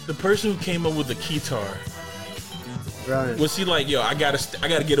 The person who came up with the keytar, Right. was he like, yo, I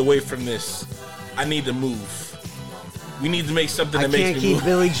gotta get away from this. I need to move. We need to make something I that makes can't me keep move.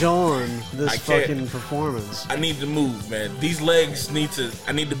 Billy Joel in this I can't. fucking performance. I need to move, man. These legs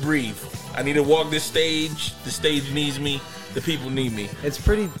I need to breathe. I need to walk this stage. The stage needs me. The people need me. It's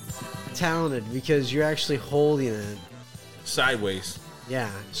pretty talented because you're actually holding it. Sideways. Yeah.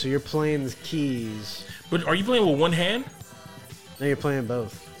 So you're playing the keys. But are you playing with one hand? No, you're playing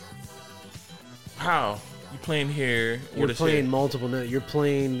both. How? You playing here? You're What is playing here? multiple notes. You're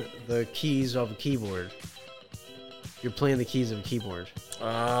playing the keys of a keyboard. You're playing the keys of a keyboard.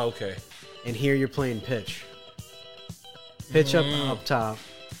 Ah, okay. And here you're playing pitch. Pitch up top.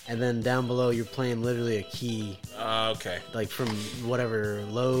 And then down below you're playing literally a key. Okay. Like from whatever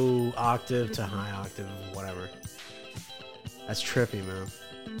low octave to high octave, whatever. That's trippy, man.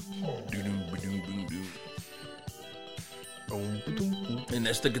 And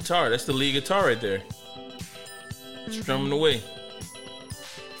that's the guitar. That's the lead guitar right there. Strumming away.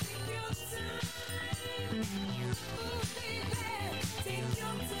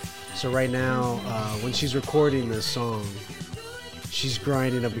 So right now, when she's recording this song, she's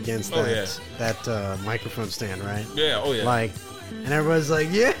grinding up against Oh, that microphone stand, right? Yeah. Oh yeah. Like, and everybody's like,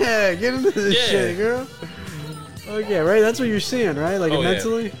 "Yeah, get into this Yeah. shit, girl." Okay, right? That's what you're seeing, right? Like Oh, yeah.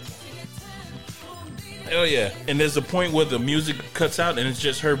 mentally. Hell yeah. And there's a point where the music cuts out and it's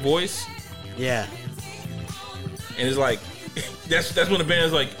just her voice, Yeah. and it's like, that's when the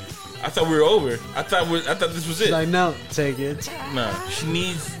band's like, I thought we were over. I thought this was She's it. like, "No, take it." Nah, she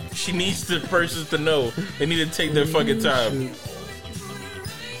needs the persons to know they need to take their fucking time.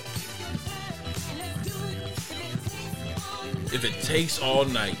 If it takes all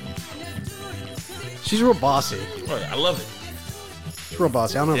night, She's real bossy. oh, I love it. She's real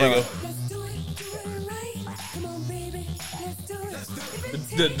bossy. I don't know There you about.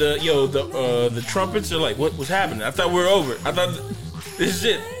 go. The trumpets are like, what was happening? I thought we were over. I thought this is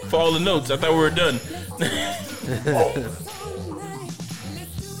it for all the notes. I thought we were done.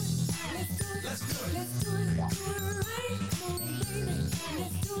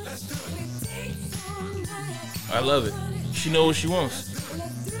 I love it. She knows what she wants.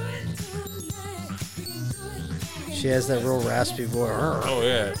 She has that real raspy voice. Oh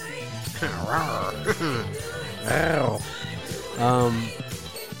yeah.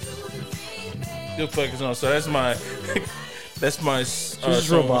 Good fucking on. So that's my She's just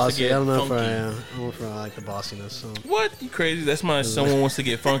real someone wants to bossy. get I don't know if funky. I don't know if I like the bossiness. So. What? You crazy? That's my someone wants to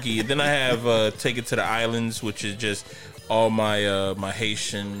get funky. And then I have Take It to the Islands, which is just all my my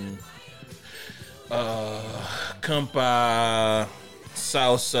Haitian compa,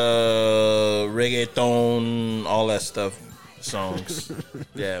 salsa, reggaeton, all that stuff. songs.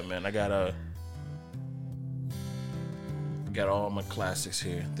 Yeah, man. I got all my classics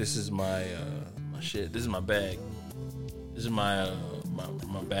here. This is my shit. This is my bag. This is my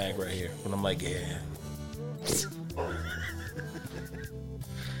bag right here. When I'm like, yeah.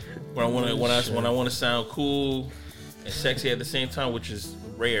 when I want to sound cool and sexy at the same time, which is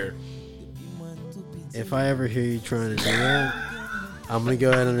rare. If I ever hear you trying to do that, I'm gonna go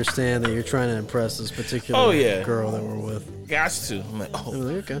ahead and understand that you're trying to impress this particular girl that we're with. Gots to. I'm like,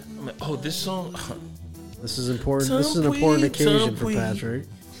 okay. This song. This is important. This is an important occasion for Patrick.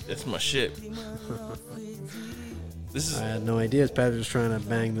 That's my shit. I had no idea Patrick was trying to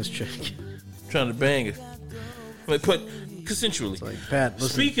bang this chick. Trying to bang it. Like, but consensually. It's like, Pat, listen,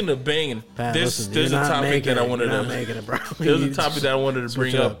 speaking of banging, Pat, there's a topic that I wanted to. There's a topic that I wanted to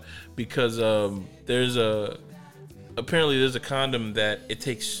bring up because apparently there's a condom that it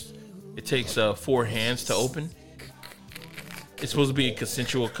takes 4 hands to open. It's supposed to be a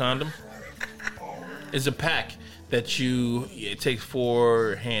consensual condom. It's a pack that it takes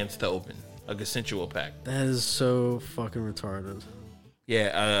 4 hands to open. A consensual pack. That is so fucking retarded.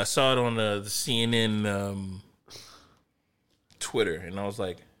 Yeah, I saw it on the CNN Twitter, and I was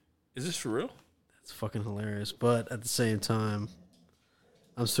like, "Is this for real?" That's fucking hilarious. But at the same time,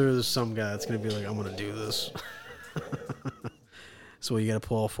 I'm sure there's some guy that's gonna be like, "I'm gonna do this." So you gotta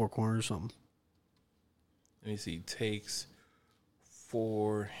pull all 4 corners or something. Let me see. Takes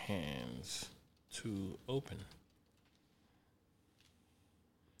 4 hands to open.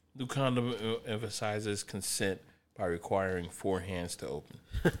 New condom emphasizes consent by requiring 4 hands to open.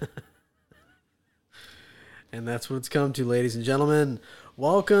 And that's what it's come to, ladies and gentlemen.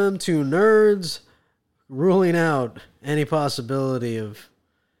 Welcome to Nerds ruling out any possibility of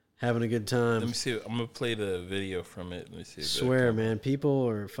having a good time. Let me see. I'm going to play the video from it. Let me see. Swear, man. People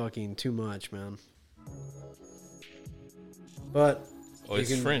are fucking too much, man. But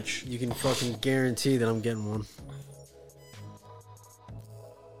it's French. You can fucking guarantee that I'm getting one.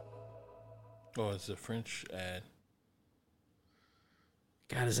 Oh, it's a French ad.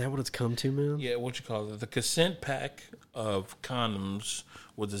 God, is that what it's come to, man? Yeah, what you call it? The consent pack of condoms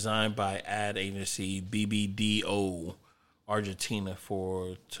was designed by ad agency BBDO Argentina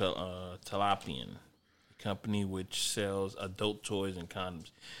for Talapian, a company which sells adult toys and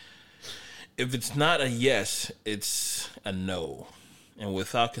condoms. If it's not a yes, it's a no. And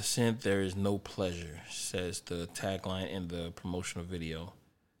without consent, there is no pleasure, says the tagline in the promotional video.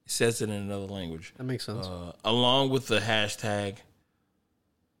 It says it in another language. That makes sense. Along with the hashtag.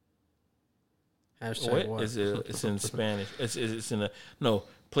 Hashtag what? It's in Spanish. It's in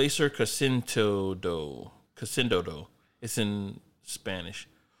Placer Casindodo. Casindodo. It's in Spanish.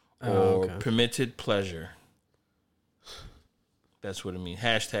 Or permitted pleasure. That's what it means.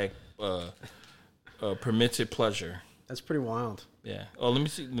 Hashtag permitted pleasure. That's pretty wild. Yeah. Oh, let me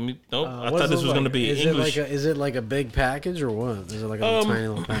see. Nope. I thought this was going to be English. Is it like a big package or what? Is it like a tiny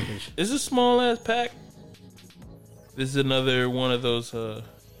little package? It's a small ass pack. This is another one of those.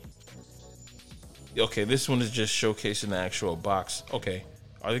 Okay, this one is just showcasing the actual box. Okay,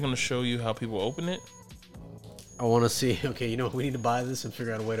 are they going to show you how people open it? I want to see. Okay, you know we need to buy this and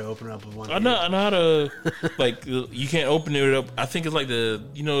figure out a way to open it up with one. I know how to. Like, you can't open it up. I think it's like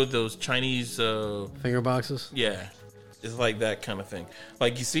those Chinese finger boxes. Yeah. It's like that kind of thing.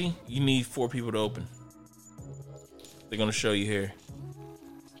 Like, you see, you need 4 people to open. They're going to show you here.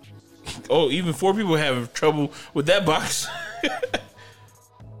 Oh, even 4 people have trouble with that box.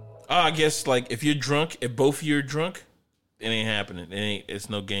 I guess, like, if you're drunk, if both of you are drunk, it ain't happening. It's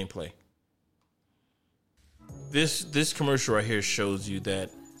no gameplay. This commercial right here shows you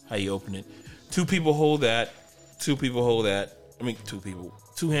that, how you open it. 2 people hold that. 2 people hold that. I mean, 2 people.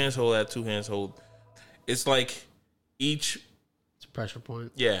 2 hands hold that. 2 hands hold. It's like... It's a pressure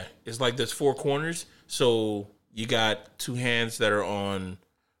point. Yeah. It's like there's 4 corners. So you got 2 hands that are on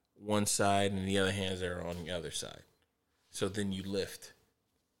one side and the other hands that are on the other side. So then you lift.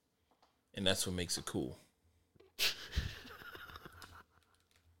 And that's what makes it cool.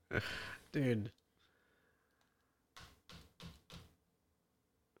 Dude.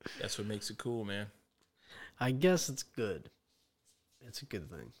 That's what makes it cool, man. I guess it's good. It's a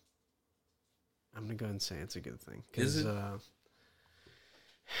good thing. I'm going to go ahead and say it's a good thing. Is it?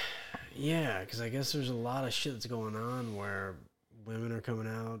 Yeah, because I guess there's a lot of shit that's going on where women are coming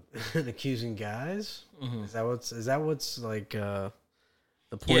out and accusing guys. Mm-hmm. Is that what's like the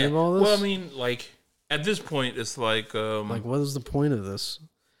point of all this? Well, I mean, like, at this point, it's like... like, what is the point of this?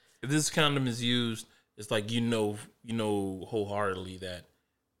 If this condom is used, it's like, you know wholeheartedly that...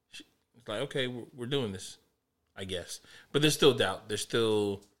 It's like, okay, we're doing this, I guess. But there's still doubt. There's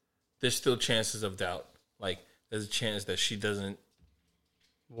still chances of doubt. Like, there's a chance that she doesn't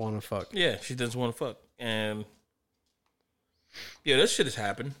Want to fuck? Yeah, she doesn't want to fuck, and yeah, that shit has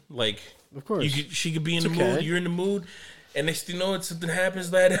happened. Like, Of course. she could be in It's the mood. okay. You're in the mood, and next thing you know, something happens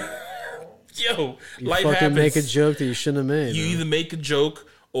that yo, You life fucking happens. make a joke that you shouldn't have made. You man. either make a joke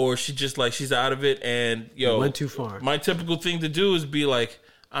or she just like she's out of it, and yo, You went too far. My typical thing to do is be like,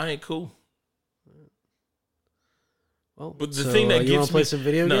 I ain't cool. Well, But the so, thing that you want gets to play me, some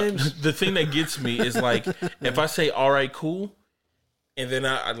video games? the thing that gets me is like if I say all right, cool, and then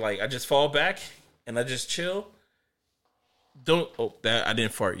I just fall back and I just chill. That I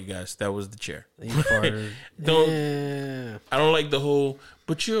didn't fart, you guys. That was the chair. You farted. Don't. I don't like the whole.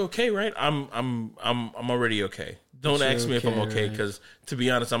 But you're okay, right? I'm already okay. Don't But you're ask me if I'm okay, okay, right? because to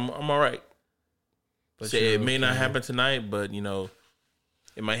be honest, I'm all right. But Say you're it may not okay. happen tonight, but you know,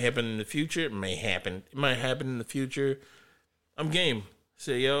 it might happen in the future. It may happen. It might happen in the future. I'm game.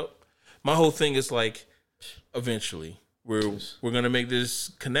 Say yo. My whole thing is like, eventually we're gonna make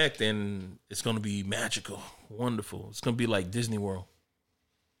this connect, and it's gonna be magical, wonderful. It's gonna be like Disney World.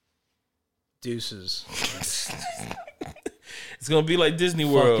 Deuces. It's gonna be like Disney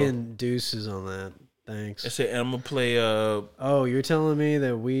World. Fucking deuces on that. Thanks. I said, I'm gonna play. Oh, you're telling me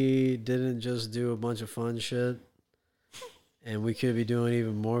that we didn't just do a bunch of fun shit, and we could be doing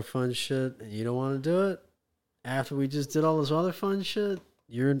even more fun shit, and you don't want to do it after we just did all this other fun shit?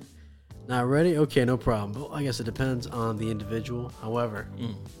 You're not ready? Okay, no problem. But I guess it depends on the individual. However,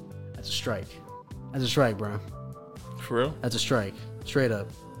 that's a strike. That's a strike, bro. For real? That's a strike. Straight up.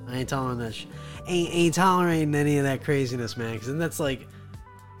 I ain't tolerating that shit. Ain't tolerating any of that craziness, man. Because then that's like,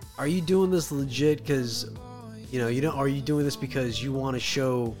 are you doing this legit because, you don't? Are you doing this because you want to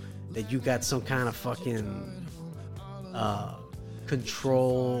show that you got some kind of fucking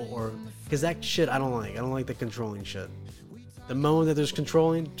control? Or because that shit I don't like. I don't like the controlling shit. The moment that there's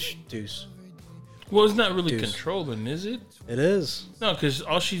controlling, deuce. Well, it's not really Deuce. controlling, is it? It is. No, because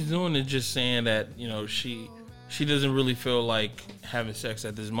all she's doing is just saying that she doesn't really feel like having sex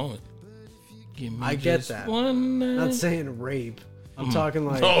at this moment. Give me I get just that. one night. I'm not saying rape. I'm talking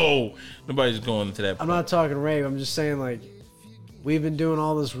like. No, nobody's going into that. I'm not talking rape. I'm just saying like, we've been doing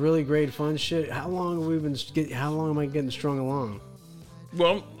all this really great fun shit. How long have we been? How long am I getting strung along?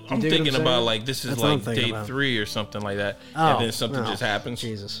 Well, I'm dig what thinking I'm about saying? like this is That's what I'm like thinking date about. 3 or something like that, Oh, and then something no. just happens.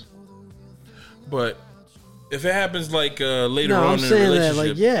 Jesus. But if it happens like later No, on I'm in a saying that relationship,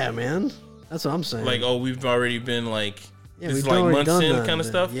 like, yeah, man. That's what I'm saying. like oh, we've already been like Yeah, this is we've like already months done in that, kind of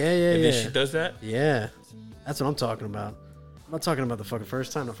then. stuff. Yeah, And then yeah. she does that. yeah, that's what I'm talking about. I'm not talking about the fucking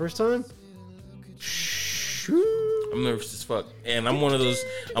first time. The first time. Shoo. I'm nervous as fuck, and I'm one of those.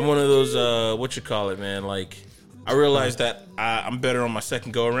 What you call it, man? Like, I realized that I'm better on my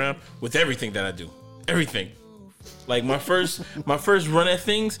second go around with everything that I do. Everything. Like my first run at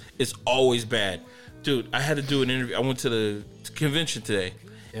things is always bad, dude. I had to do an interview. I went to the convention today,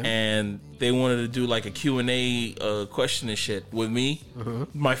 and they wanted to do like a Q&A question and shit with me.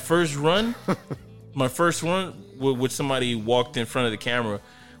 My first run, with somebody walked in front of the camera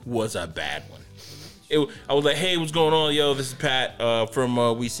was a bad one. I was like, hey, what's going on? Yo, this is Pat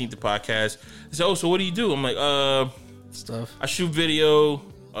from We Seen the Podcast. They said, oh, so what do you do? I'm like, Stuff. I shoot video,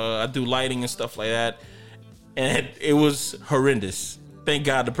 I do lighting and stuff like that. And it was horrendous. Thank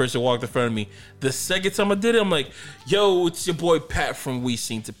God the person walked in front of me. The second time I did it, I'm like, yo, it's your boy Pat from We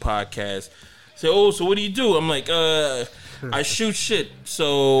Seen the Podcast. Say, oh, so what do you do? I'm like, I shoot shit.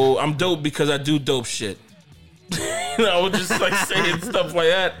 So I'm dope because I do dope shit. I was just like saying stuff like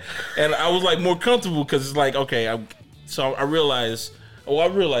that, and I was like more comfortable because it's like okay. I realized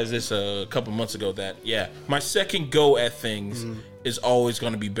this a couple months ago that my second go at things is always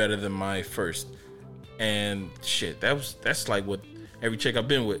going to be better than my first. And shit, that's like what every chick I've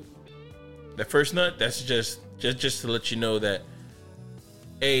been with. That first nut, that's just to let you know that,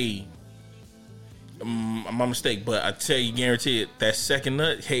 hey, my mistake. But I tell you, guarantee it, that second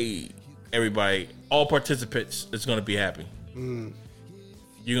nut, hey. Everybody, all participants is going to be happy. You're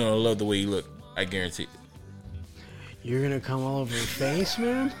going to love the way you look. I guarantee it. You're gonna come all over your face,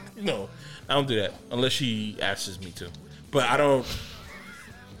 man. No, I don't do that unless she asks me to. But I don't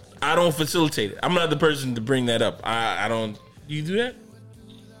facilitate it. I'm not the person to bring that up. I don't. You do that?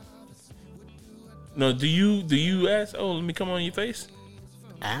 No, do you ask? Oh, let me come on your face?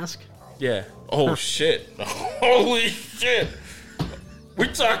 Ask. Yeah. Oh, shit. Holy shit.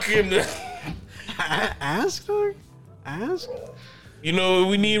 We're talking. Ask, dog. Ask. You know what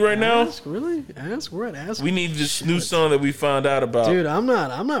we need right now? Ask, really? Ask. We're at ask. We need this new song that we found out about. Dude, I'm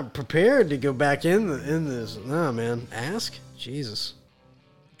not prepared to go back in this. Nah, man. Ask. Jesus.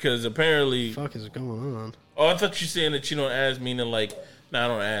 Because apparently. What the fuck is going on? Oh, I thought you saying that you don't ask, meaning like, nah, I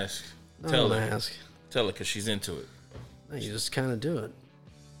don't ask. I Tell don't her. ask. Tell her because she's into it. No, you just kind of do it.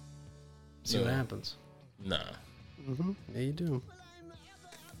 See what happens. Nah. Mm-hmm. Yeah, you do.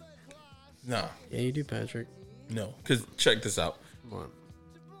 Nah. Yeah, you do, Patrick. No. Because check this out. Come on.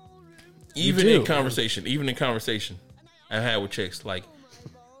 Even in conversation, I've had with chicks, like,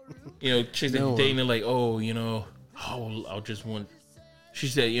 chicks that you're dating, they're like, she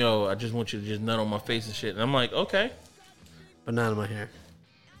said, I just want you to just nut on my face and shit. And I'm like, okay. But not in my hair.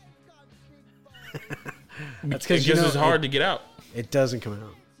 That's because it's hard to get out. It doesn't come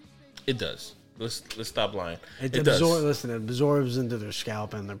out. It does. Let's stop lying. It does. Listen, it absorbs into their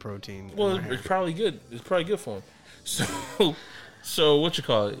scalp and their protein. Well, it's probably good. It's probably good for them. So what you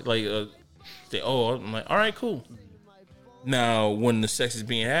call it? Like, I'm like, all right, cool. Now, when the sex is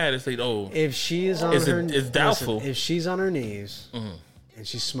being had, it's like, if she's on it's doubtful. Listen, if she's on her knees and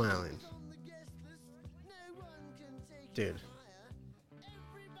she's smiling, dude.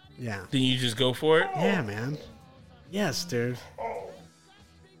 Yeah. Then you just go for it? Yeah, man. Yes, dude.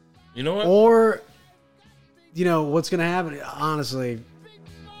 You know what? Or, what's going to happen, honestly,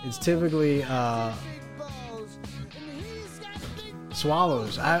 it's typically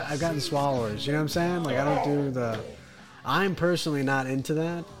swallows. I've gotten swallowers. You know what I'm saying? Like, I don't do I'm personally not into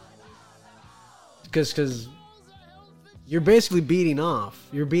that. Because you're basically beating off.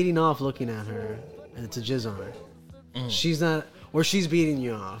 You're beating off looking at her, and it's a jizz on her. She's not... Or she's beating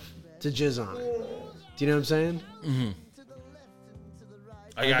you off to jizz on her. Do you know what I'm saying? Mm-hmm.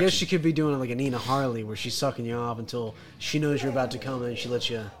 I guess she could be doing it like a Nina Harley, where she's sucking you off until she knows you're about to come and she lets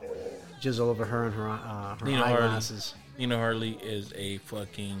you jizz all over her and her eyeglasses. Nina Harley is a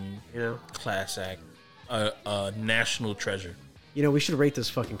fucking class act, a national treasure. We should rate this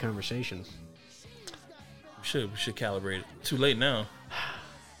fucking conversation. We should calibrate it. Too late now.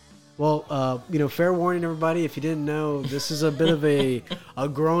 Well, fair warning, everybody. If you didn't know, this is a bit of a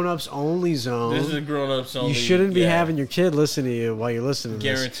grown-ups only zone. This is a grown-ups only. You shouldn't be having your kid listen to you while you're listening to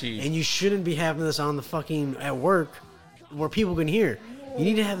Guaranteed. this. And you shouldn't be having this on the fucking at work where people can hear. You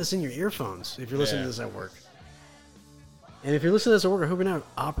need to have this in your earphones if you're listening to this at work. And if you're listening to this at work, I hope you're not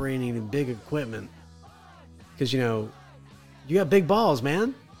operating in big equipment. Because, you got big balls,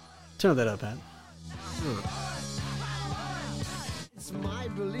 man. Turn that up, Pat. It's my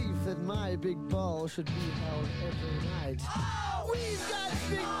belief that my big ball should be held every night. We've got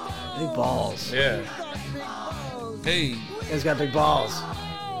big balls. Big balls. Yeah. We've got big balls. Hey. You guys got big balls.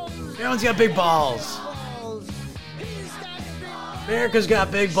 Everyone's got big balls. America's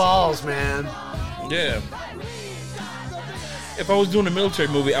got big balls, man. Yeah. If I was doing a military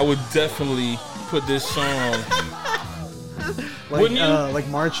movie, I would definitely put this song. Wouldn't you? Like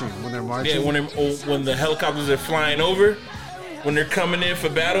marching, when they're marching. Yeah, when the helicopters are flying over, when they're coming in for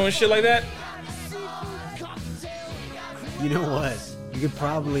battle and shit like that. You know what? You could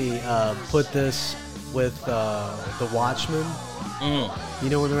probably put this with the Watchmen.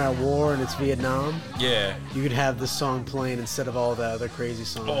 When they're at war and it's Vietnam. Yeah. You could have this song playing instead of all the other crazy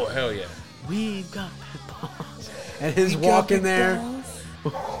songs. Oh, hell yeah. We've got big balls. And his walking there.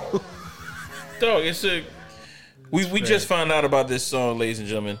 Dog, it's a... We just found out about this song, ladies and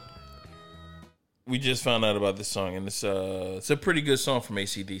gentlemen. We just found out about this song, and it's a pretty good song from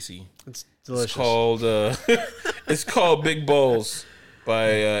AC/DC. It's delicious. It's called Big Balls by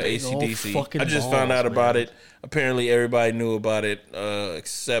AC/DC. I just found out about it. Apparently, everybody knew about it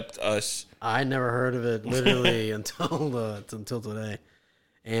except us. I never heard of it literally until today,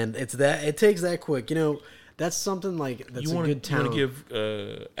 and it takes that quick. That's something that's a good talent. You want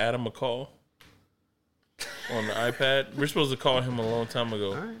to give Adam a call on the iPad? We're supposed to call him a long time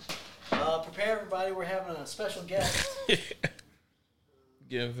ago. All right. Prepare everybody. We're having a special guest.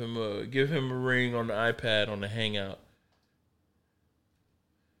 Give him a ring on the iPad on the Hangout.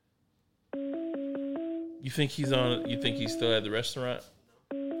 You think he's on? You think he's still at the restaurant?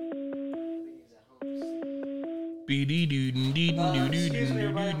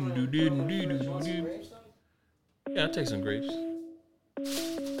 Yeah, I'll take some grapes.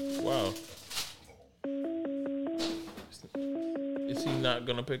 Wow. Is he not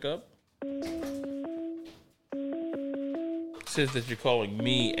gonna pick up? It says that you're calling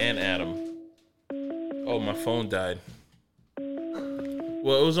me and Adam. Oh, my phone died.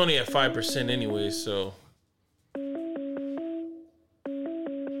 Well, it was only at 5% anyway, so.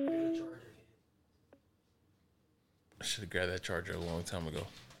 I should have grabbed that charger a long time ago.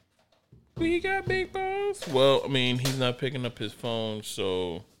 We got big balls. Well, I mean, he's not picking up his phone,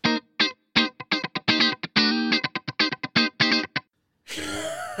 so.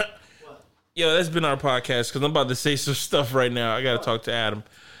 Yo, that's been our podcast because I'm about to say some stuff right now. I got to talk to Adam.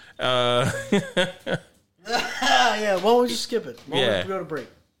 Yeah, why don't we just skip it? Why don't we go to break?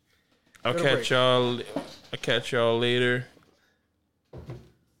 I'll Go to catch y'all later.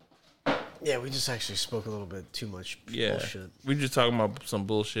 Yeah, we just actually spoke a little bit too much bullshit. We just talking about some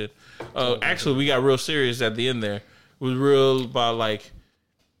bullshit. Actually, we got real serious at the end there. It was real about like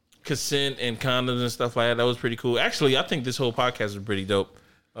consent and condoms and stuff like that. That was pretty cool. Actually, I think this whole podcast is pretty dope.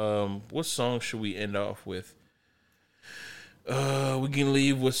 What song should we end off with? We can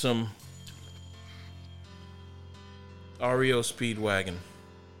leave with some REO Speedwagon.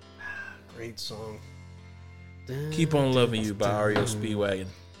 Great song. Keep on Loving You by REO Speedwagon.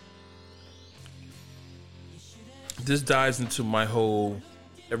 This dives into my whole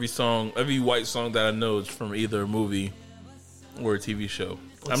every white song that I know is from either a movie or a TV show.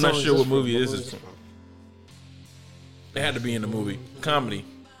 I'm not sure what movie this is from. It had to be in a movie. Comedy.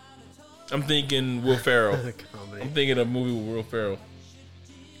 I'm thinking Will Ferrell. Comedy. I'm thinking of a movie with Will Ferrell.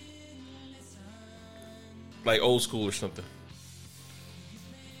 Like Old School or something.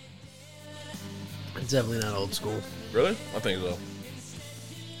 It's definitely not old school. Really? I think so.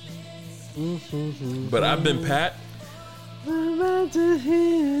 But I've been Pat.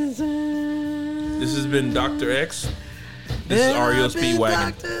 This has been Dr. X. This is REO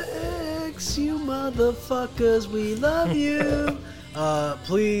Speedwagon. Dr. X, you motherfuckers, we love you.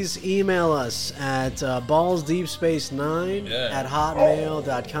 Please email us at ballsdeepspace9 at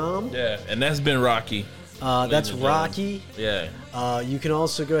hotmail.com. Yeah, and that's been Rocky. That's Rocky. Yeah. You can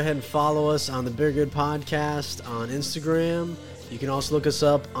also go ahead and follow us on the Beer Good Podcast on Instagram. You can also look us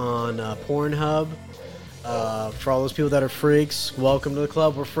up on Pornhub. For all those people that are freaks, welcome to the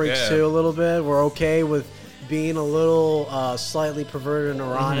club. We're freaks too a little bit. We're okay with being a little slightly perverted and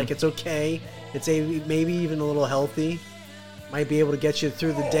neurotic. It's okay. It's maybe even a little healthy. Might be able to get you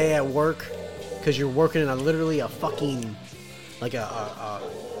through the day at work because you're working in literally a fucking like a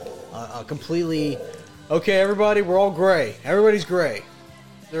completely. Okay, everybody, we're all gray. Everybody's gray.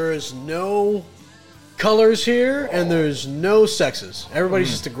 There is no colors here, and there's no sexes.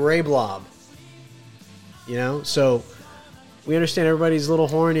 Everybody's just a gray blob. You know? So, we understand everybody's a little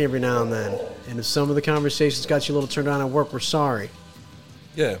horny every now and then. And if some of the conversations got you a little turned on at work, we're sorry.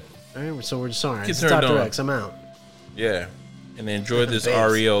 Yeah. All right, so we're sorry. Get It's turned Dr. on. X, I'm out. Yeah. And enjoy this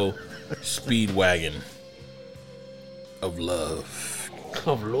Bass. REO Speedwagon of love.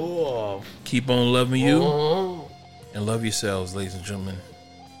 Of love. Keep on loving you and love yourselves, ladies and gentlemen.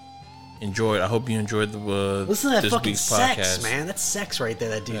 Enjoy it. I hope you enjoyed the Listen to that this fucking week's sex, podcast. man. That's sex right there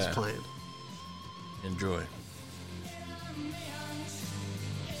that dude's playing. Enjoy.